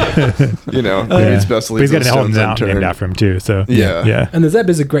 but maybe it's best to leave He's got those an whole stones mountain unturned. named after him too. So Yeah. And the Zeb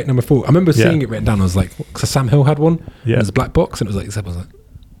is a great number 4. I remember seeing it written down. I was like, because Sam Hill had one. Yeah. There's a black box, and it was like Zeb. I was like,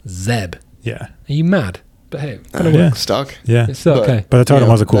 Zeb. Yeah. Are you mad? But hey, it kind of Yeah. works. Stuck. Yeah. It's still okay. But the totem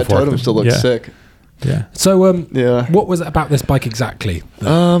was a cool that fork. totem still looks sick. Yeah. So, what was it about this bike exactly?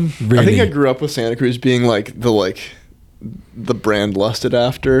 I think I grew up with Santa Cruz being the brand lusted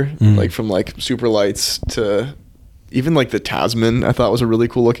after, from super lights to even like the Tasman, I thought was a really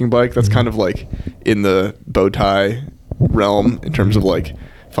cool looking bike. That's kind of like in the bow tie realm in terms of like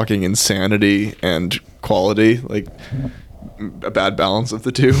fucking insanity and quality, like a bad balance of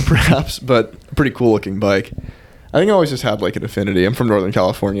the two perhaps, but a pretty cool looking bike. I think I always just had like an affinity. I'm from Northern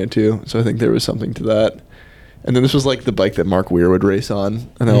California too, so I think there was something to that. And then this was like the bike that Mark Weir would race on,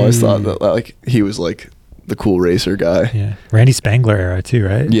 and I always thought that like he was like the cool racer guy. Yeah. Randy Spangler era too,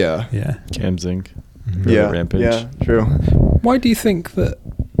 right? Yeah. Yeah. Cam Zink. Yeah. Rampage. Yeah, true. Why do you think that?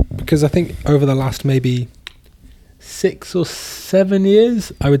 Because I think over the last maybe 6 or 7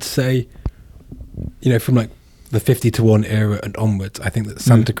 years, I would say, you know, from like the 50-1 era and onwards, I think that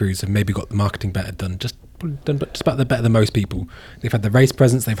Santa Cruz have maybe got the marketing better done. Just about the better than most people. They've had the race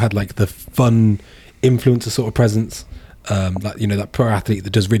presence. They've had like the fun influencer sort of presence. Like, you know, that pro athlete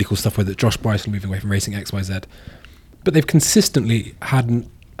that does really cool stuff with it. Josh Bryson moving away from racing XYZ, but they've consistently had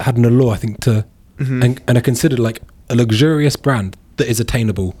an allure, I think, to and are considered like a luxurious brand that is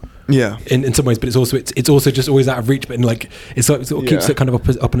attainable. Yeah. In some ways, but it's also just always out of reach. But in like it's like, it sort of keeps it kind of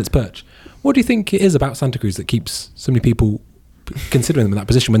up on its perch. What do you think it is about Santa Cruz that keeps so many people considering them in that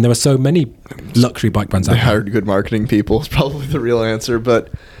position when there are so many luxury bike brands out They there? hired good marketing people is probably the real answer, but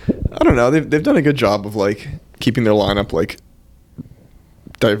I don't know. They've done a good job of like keeping their lineup like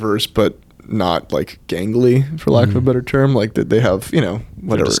diverse, but not like gangly, for lack of a better term. Like that they have, you know, They're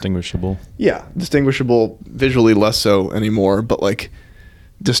whatever. distinguishable. Yeah, distinguishable, visually less so anymore, but like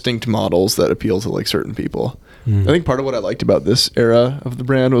distinct models that appeal to like certain people. I think part of what I liked about this era of the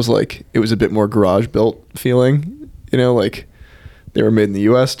brand was like it was a bit more garage built feeling, you know, like they were made in the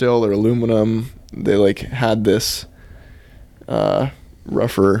US still, they're aluminum, they like had this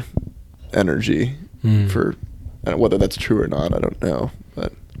rougher energy for whether that's true or not, I don't know,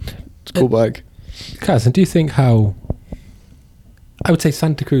 but it's a cool bike. Kaz, and do you think how I would say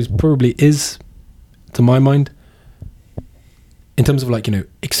Santa Cruz probably is, to my mind, in terms of like, you know,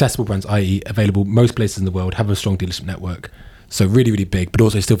 accessible brands, i.e. available most places in the world, have a strong dealership network, so really, really big, but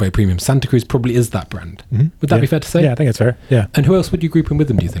also still very premium. Santa Cruz probably is that brand. Would that be fair to say? Yeah, I think it's fair. Yeah. And who else would you group in with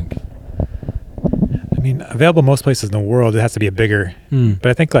them, do you think? I mean, available most places in the world, it has to be a bigger. But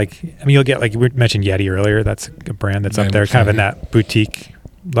I think like, I mean, you'll get like, we mentioned Yeti earlier. That's a brand that's Very up there, much kind so, of in that boutique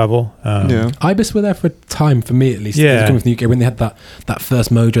level. Yeah. Ibis were there for a time, for me at least. Yeah. Coming from the UK when they had that first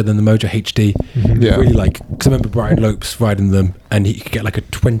Mojo, then the Mojo HD. Yeah. Really like, because I remember Brian Lopes riding them, and he could get like a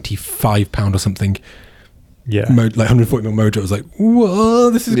 £25 or something. Yeah. Like 140 mil Mojo. I was like, whoa,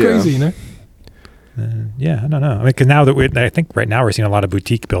 this is Yeah. crazy, you know? Yeah, I don't know. I mean, because now that I think right now we're seeing a lot of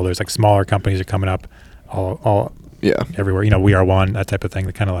boutique builders, like smaller companies are coming up all Yeah. everywhere. You know, We Are One, that type of thing.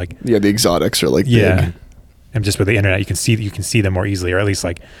 That kind of like Yeah, the exotics are like big. And just with the internet, you can see them more easily, or at least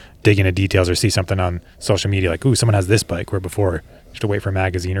like dig into details or see something on social media, like, ooh, someone has this bike. Where before, you have to wait for a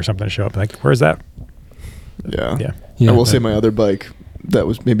magazine or something to show up. Like, where's that? Yeah. Yeah. I will say my other bike that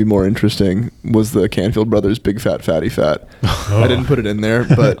was maybe more interesting was the Canfield Brothers Big Fat Fatty Fat. I didn't put it in there,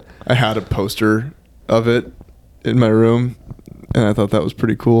 but I had a poster of it in my room, and I thought that was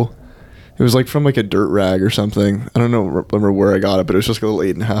pretty cool. It was like from like a dirt rag or something. I don't remember where I got it, but it was just like a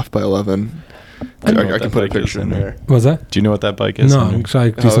little 8.5 by 11. I know what can that put a bike is picture in in there. What was that? Do you know what that bike is? No, Henry? I'm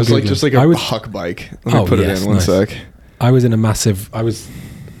trying to do Oh, it was some like Googling. just like I a was, Huck bike. Let me put it in one nice. sec. I was in a massive. I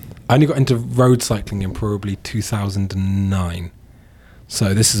only got into road cycling in probably 2009,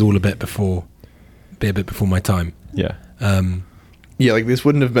 so this is all a bit before my time. Yeah. Yeah, like this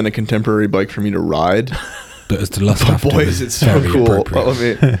wouldn't have been a contemporary bike for me to ride. But as to lust But after, boy, was is it so very cool.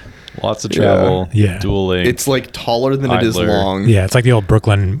 appropriate. Well, I mean, Lots of travel. Yeah. Dual link. it's like taller than it is Idler. long. Yeah, it's like the old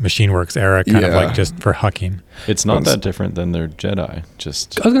Brooklyn Machine Works era, kind of Yeah. like just for hucking. It's not that different than their Jedi.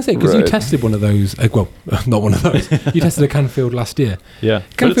 Just I was going to say, because you Right. tested one of those. Well, not one of those. You tested a Canfield last year. yeah,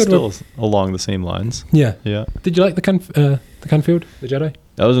 but it's Canfield still along the same lines. Yeah. Yeah, Did you like the Canfield, the Jedi?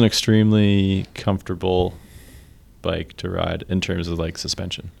 that was an extremely comfortable bike to ride in terms of like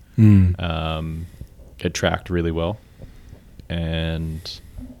suspension. It tracked really well, and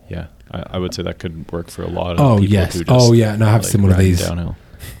yeah, I would say that could work for a lot of Oh, people yes. who just Oh, yeah, no, I have seen one of riding these. downhill.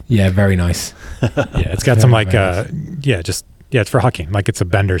 Yeah, very nice. Yeah, it's got Very, some like, very it's for hucking. Like it's a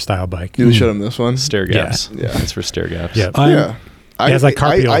bender style bike. You showed him this one. Stair gaps. Yeah. It's for stair gaps. Yeah. Yeah. It has like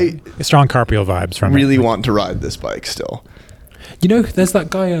carpial, I strong carpial vibes from really it. Like, want to ride this bike still. You know, there's that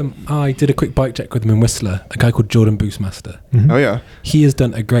guy. I did a quick bike check with him in Whistler. A guy called Jordan Boostmaster. Oh yeah, He has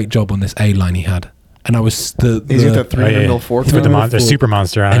done a great job on this A line he had, and I was he's got that 300 mil fork. With the on it. monster, super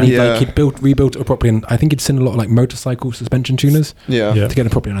monster on and it. he Yeah. he'd rebuilt it properly, and I think he'd seen a lot of like motorcycle suspension tuners Yeah. Yeah. to get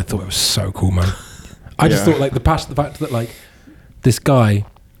it properly, and I thought it was so cool, man. I just Yeah. thought like the fact that like this guy,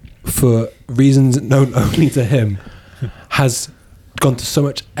 for reasons known only to him, has gone to so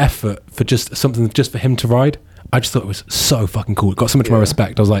much effort for just something just for him to ride. I just thought it was so fucking cool. It got so much more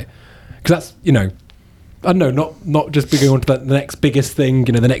respect. I was like, because that's, you know, I don't know, not just going on to the next biggest thing,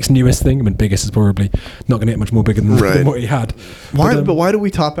 you know, the next newest thing. I mean, biggest is probably not going to get much more bigger than what he had. But why do we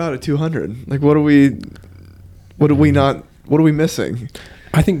top out at 200? Like, what are we missing?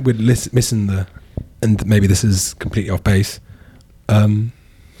 I think we're missing and maybe this is completely off base. I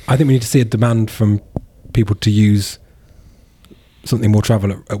think we need to see a demand from people to use something more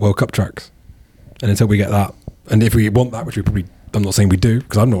travel at World Cup tracks. And until we get that, and if we want that, which we probably, I'm not saying we do,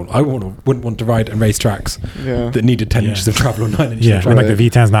 because wouldn't want to ride and race tracks that needed 10 inches of travel or 9 inches of travel. Like the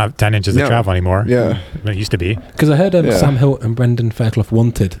V10's not 10 inches of travel anymore. Yeah. It used to be. Because I heard Sam Hill and Brendan Fairclough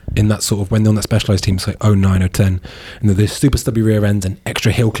wanted, in that sort of, when they're on that specialised team, so 09 or 10, and there's super stubby rear ends and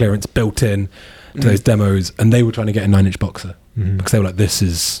extra hill clearance built in to those demos, and they were trying to get a 9-inch boxer, because they were like, this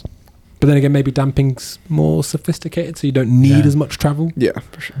is... But then again, maybe damping's more sophisticated, so you don't need as much travel. Yeah,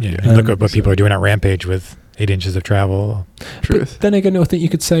 for sure. Yeah, look at what people are doing at Rampage with 8 inches of travel. Truth. But then again, I think you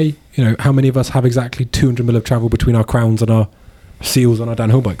could say, you know, how many of us have exactly 200 mil of travel between our crowns and our seals on our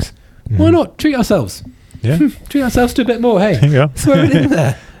downhill bikes? Why not? Treat ourselves. Yeah. Treat ourselves to a bit more, hey. There you go. Throw it in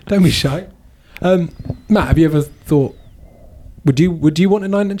there. Don't be shy. Matt, have you ever thought, would you want a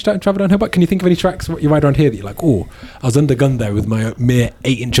 9-inch travel downhill bike? Can you think of any tracks you ride around here that you're like, oh, I was undergunned there with my mere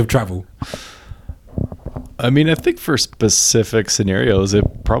 8-inch of travel? I mean, I think for specific scenarios,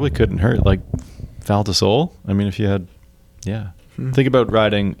 it probably couldn't hurt. Like Val di Sole. I mean, if you had, think about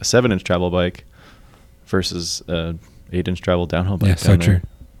riding a 7-inch travel bike versus a 8-inch travel downhill bike. Yeah, so true. There.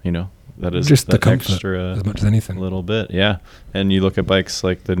 You know, that is just the that comfort extra as much as anything. A little bit, yeah. And you look at bikes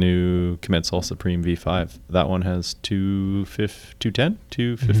like the new Commensal Supreme V5. That one has 210,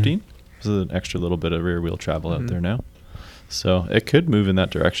 215. There's an extra little bit of rear wheel travel out there now. So it could move in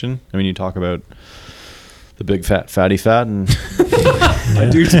that direction. I mean, you talk about the big fatty fat and I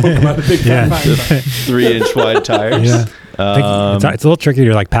do talk about the big fat 3-inch wide tires. Yeah. It's a little tricky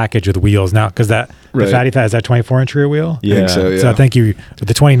to like package with wheels now, because the fatty fat is that 24-inch rear wheel. Yeah. I think so, yeah. So I think with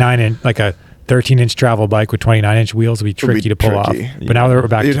the 29-inch, like a 13-inch travel bike with 29-inch wheels would be tricky to pull off. But now we're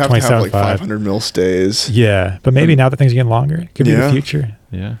back You'd to have 27.5. to have like 500 mil stays. Yeah, but maybe now that things are getting longer, it could be the future.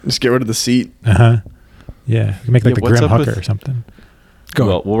 Yeah. Just get rid of the seat. Yeah, you can make like the Grim Hucker or something.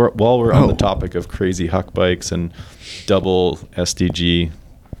 Well, while we're on the topic of crazy huck bikes and double SDG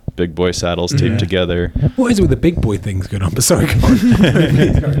big boy saddles taped together. What is it with the big boy things going on? But sorry, go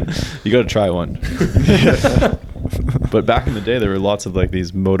on. You got to try one. But back in the day, there were lots of like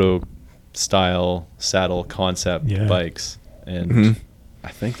these moto style saddle concept bikes, and I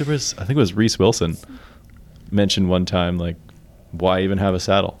think it was Reese Wilson mentioned one time, like, why even have a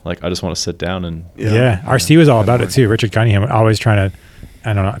saddle? Like, I just want to sit down and RC was all about it too. Richard Cunningham always trying to,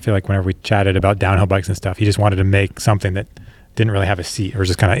 I don't know, I feel like whenever we chatted about downhill bikes and stuff, he just wanted to make something that didn't really have a seat, or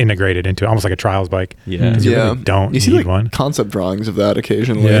just kind of integrated into it, almost like a trials bike. Yeah. You really don't see need like one. Concept drawings of that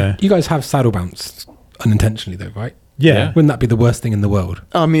occasionally. Yeah. You guys have saddle bounce unintentionally though, right? Yeah. Wouldn't that be the worst thing in the world?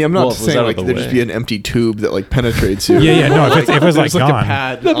 I mean, I'm not Well, saying like there'd just be an empty tube that like penetrates you. Yeah. No, if it was like there's like gone. a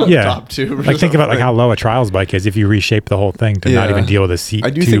pad on the top tube. or Like think about like something. how low a trials bike is if you reshape the whole thing to not even deal with a seat. I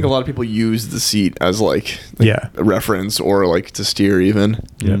do think a lot of people use the seat as like a reference or like to steer even.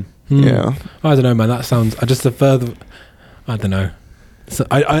 Yeah. Yeah. I don't know, man. That sounds. I don't know. So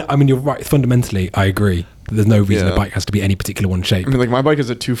I mean, you're right. Fundamentally, I agree. There's no reason a bike has to be any particular one shape. I mean, like my bike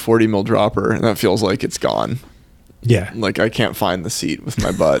is a 240 mil dropper, and that feels like it's gone. Yeah. Like I can't find the seat with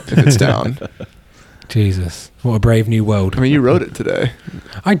my butt if it's down. Jesus, what a brave new world. I mean, you rode it today.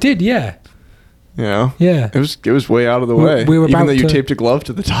 I did, yeah. You know? Yeah. It was way out of the way. We were even about though you to- taped a glove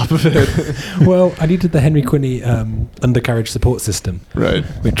to the top of it. Well, I needed the Henry Quinney undercarriage support system, Right.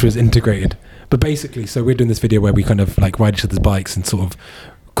 which was integrated. But basically, so we're doing this video where we kind of like ride each other's bikes and sort of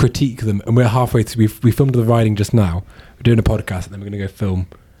critique them. And we're halfway through. We filmed the riding just now. We're doing a podcast, and then we're going to go film.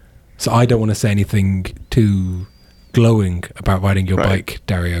 So I don't want to say anything too glowing about riding your bike,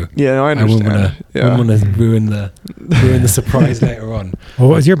 Dario. Yeah, no, I understand. I wouldn't want to ruin the surprise later on. Well,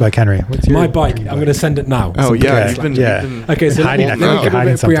 what was your bike, Henry? What's your My bike. I'm going to send it now. Oh, yeah. You've been Okay, so let me hiding- give I think a you're bit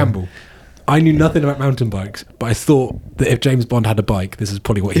hiding of something. preamble. I knew nothing about mountain bikes, but I thought that if James Bond had a bike, this is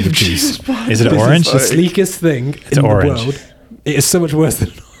probably what he would choose. Is it This orange? is the sleekest thing in orange. the world. It is so much worse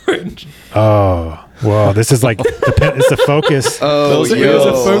than orange. Oh, well, this is like it's the Focus. Oh, So it yo. was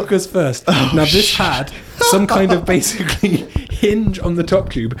a Focus first. Now this had some kind of basically hinge on the top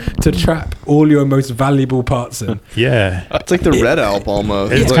tube to trap all your most valuable parts in. Yeah. It's like the Red Alp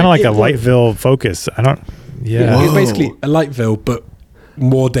almost. It's kind of like a Lightville Focus. I don't. Yeah. It's basically a Lightville, but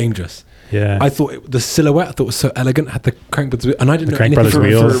more dangerous. Yeah. I thought the silhouette I thought was so elegant, had the crank brothers, and I didn't The know crank anything brothers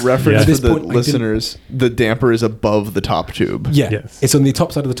about it. wheels. For reference Yeah. At to this the point, I didn't- listeners, the damper is above the top tube. Yeah, Yes. it's on the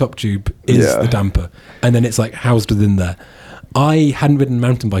top side of the top tube is Yeah. the damper, and then it's like housed within there. I hadn't ridden a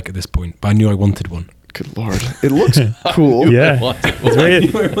mountain bike at this point, but I knew I wanted one. Good lord, it looks cool. Yeah. It's very,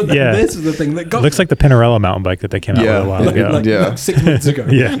 yeah. This is the thing that got It looks like the Pinarello mountain bike that they came out Yeah. with a while like, ago. like, Yeah. like 6 months ago.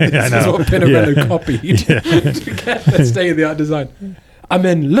 Yeah, this I is know. what Pinarello Yeah. copied to get their state-of-the-art design. I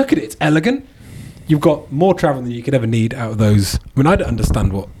mean, look at it. It's elegant. You've got more travel than you could ever need out of those. I mean, I don't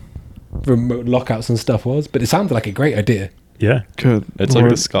understand what remote lockouts and stuff was, but it sounded like a great idea. Yeah. Good. It's lord.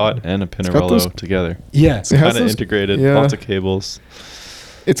 like the Scott and a got Pinarello those- together. Yeah. It has Kind of those- integrated, yeah. lots of cables.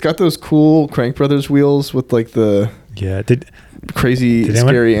 It's got those cool Crank Brothers wheels with like the Yeah. Did crazy, Did anyone-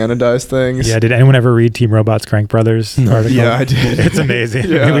 scary anodized things. Did anyone ever read Team Robot's Crank Brothers article? Yeah, I did. It's amazing.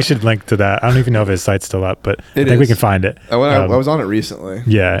 Yeah. We should link to that. I don't even know if his site's still up, but I It think we is. can find it. I was on it recently.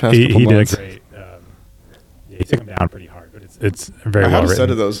 Yeah, past he couple did a months. great. He took him down pretty hard, but it's very I well had a written. set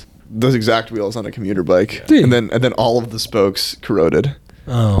of those exact wheels on a commuter bike, Did you? and then all of the spokes corroded.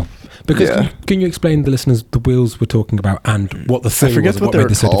 Oh. Because Yeah. can you explain to the listeners the wheels we're talking about and what the I theory forget was? what they made were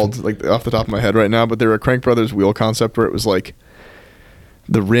this so called, different? like off the top of my head right now, but they were a Crank Brothers wheel concept where it was like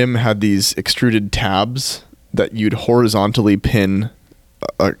the rim had these extruded tabs that you'd horizontally pin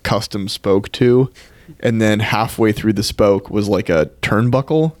a custom spoke to, and then halfway through the spoke was like a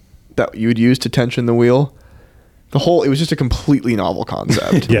turnbuckle that you would use to tension the wheel. It was just a completely novel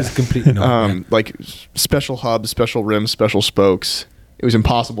concept. Yeah. It's completely not. Like special hubs, special rims, special spokes. It was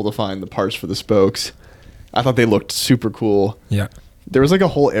impossible to find the parts for the spokes. I thought they looked super cool. Yeah. There was like a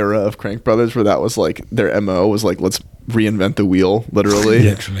whole era of Crank Brothers where that was like their MO was like, let's reinvent the wheel, literally.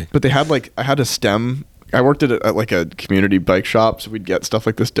 Literally. But they had I had a stem. I worked at like a community bike shop, so we'd get stuff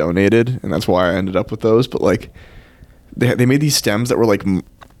like this donated, and that's why I ended up with those. But like, they made these stems that were like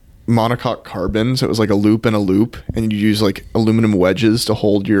monocoque carbon, so it was like a loop and a loop, and you use like aluminum wedges to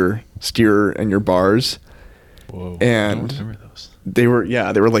hold your steer and your bars. Whoa. And- I don't remember those. They were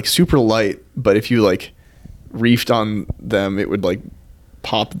like super light, but if you like reefed on them, it would like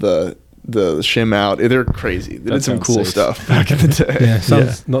pop the shim out. They're crazy. They That did some sounds cool safe. stuff back in the day. Yeah.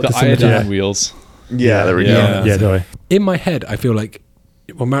 Sounds not The dissimilar to iodine that. wheels. Yeah, there we Yeah. go. Yeah, totally. In my head, I feel like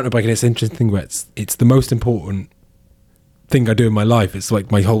mountain biking is an interesting thing where it's the most important thing I do in my life. It's like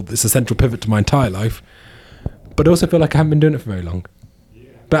it's a central pivot to my entire life. But I also feel like I haven't been doing it for very long.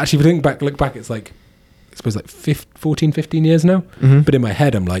 But actually, if you look back, it's like, I suppose like 14, 15 years now. Mhm. But in my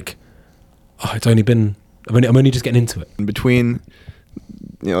head, I'm like, it's only been, I'm only just getting into it. In between,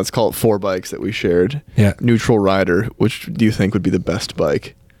 let's call it 4 bikes that we shared. Yeah. Neutral Rider, which do you think would be the best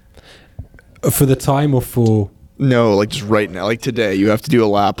bike? For the time or for, No, like just right now, like today, you have to do a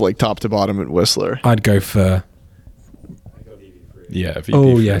lap like top to bottom at Whistler. I'd go for, Yeah. VP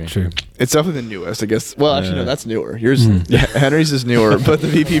oh yeah, free. true. It's definitely the newest, I guess. Well, actually, no, Yeah. that's newer. Yours, Mm. yeah, Henry's is newer, but the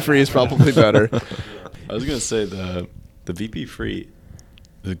VP Free is probably better. I was gonna say the VP free,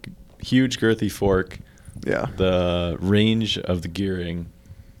 the huge girthy fork, Yeah. the range of the gearing,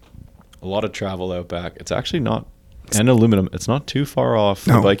 a lot of travel out back. It's actually not, and aluminum. It's not too far off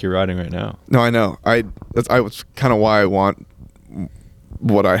No. the bike you're riding right now. No, I know. That's kind of why I want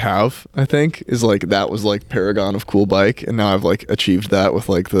what I have. I think is like that was like paragon of cool bike, and now I've like achieved that with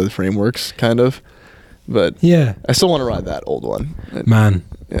like the frameworks kind of. But Yeah. I still want to ride that old one. Man.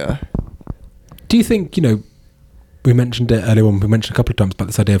 Yeah. Do you think, we mentioned it earlier on, we mentioned a couple of times about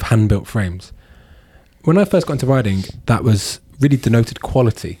this idea of hand-built frames. When I first got into riding, that was really denoted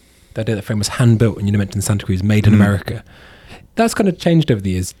quality. The idea that the frame was hand-built, and you mentioned Santa Cruz, made in Mm. America. That's kind of changed over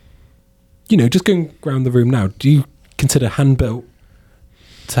the years. Just going around the room now, do you consider hand-built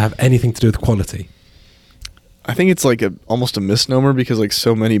to have anything to do with quality? I think it's like almost a misnomer because like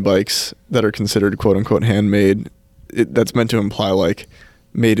so many bikes that are considered quote unquote handmade, that's meant to imply like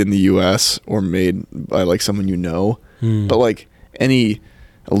made in the U.S. or made by like someone Hmm. But like any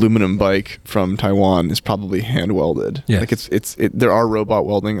aluminum bike from Taiwan is probably hand welded. Yes. Like there are robot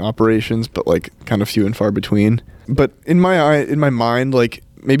welding operations, but like kind of few and far between. But in my mind, like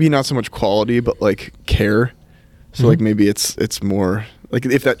maybe not so much quality, but like care. So like Mhm. maybe it's more like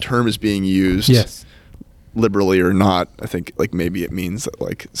if that term is being used Yes. liberally or not, I think like maybe it means that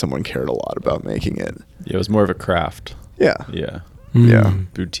like someone cared a lot about making it. Yeah, it was more of a craft. Yeah. Yeah. Yeah. Mm.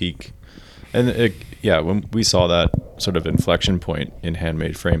 Boutique. And when we saw that sort of inflection point in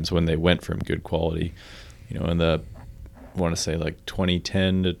handmade frames when they went from good quality, in the, I want to say like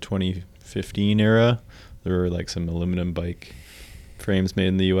 2010 to 2015 era, there were like some aluminum bike frames made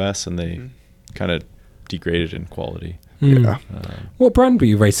in the US and they kind of degraded in quality. Mm. Yeah. What brand were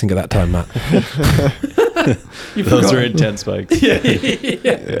you racing at that time, Matt? You Those forgot. are intense bikes.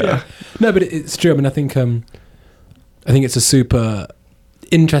 Yeah. No, but it's true. I mean, I think it's a super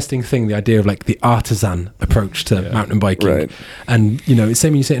interesting thing, the idea of like the artisan approach to mountain biking. Right. And, you know, it's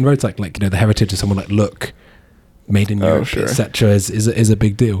same when you say it in roads, like, you know, the heritage of someone like Look, made in Europe, sure. etc. is a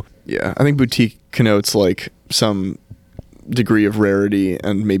big deal. Yeah, I think boutique connotes like some degree of rarity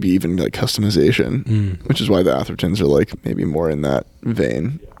and maybe even like customization, which is why the Athertons are like maybe more in that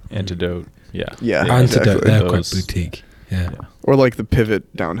vein. Antidote. Yeah. Yeah. Antidote, exactly. they're quite Those- boutique. Yeah. Or like the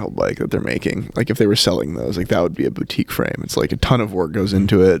Pivot downhill bike that they're making. Like if they were selling those, like that would be a boutique frame. It's like a ton of work goes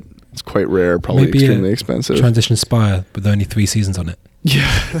into it. It's quite rare, probably Maybe extremely a expensive. Transition Spire with only 3 seasons on it.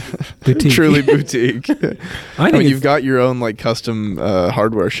 Yeah, Boutique. truly boutique. I mean, it's- you've got your own like custom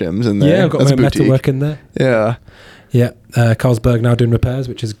hardware shims in there. Yeah, I've got That's my a boutique. metalwork in there. Yeah. Yeah, Carlsberg now doing repairs,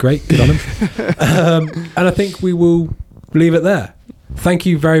 which is great. Good on him. And I think we will leave it there. Thank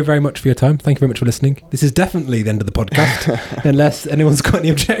you very, very much for your time. Thank you very much for listening. This is definitely the end of the podcast, unless anyone's got any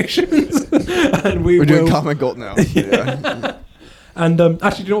objections. And We're doing will- comment gold now. Yeah. And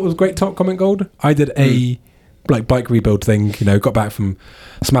actually, do you know what was great? Top comment gold. I did a like bike rebuild thing. You know, got back from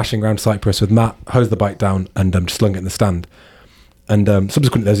smashing around Cyprus with Matt, hosed the bike down, and just slung it in the stand. And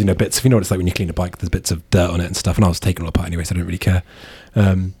subsequently, there's bits. If you know what it's like when you clean a bike, there's bits of dirt on it and stuff. And I was taking it all apart anyway, so I didn't really care.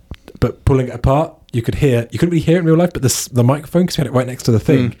 But pulling it apart, you couldn't really hear it in real life. But the microphone, because we had it right next to the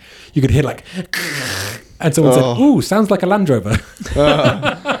thing, you could hear like, and someone said, "Ooh, sounds like a Land Rover."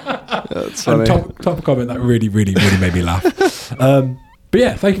 That's funny. And top comment that really, really, really made me laugh. But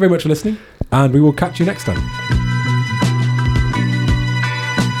yeah, thank you very much for listening, and we will catch you next time.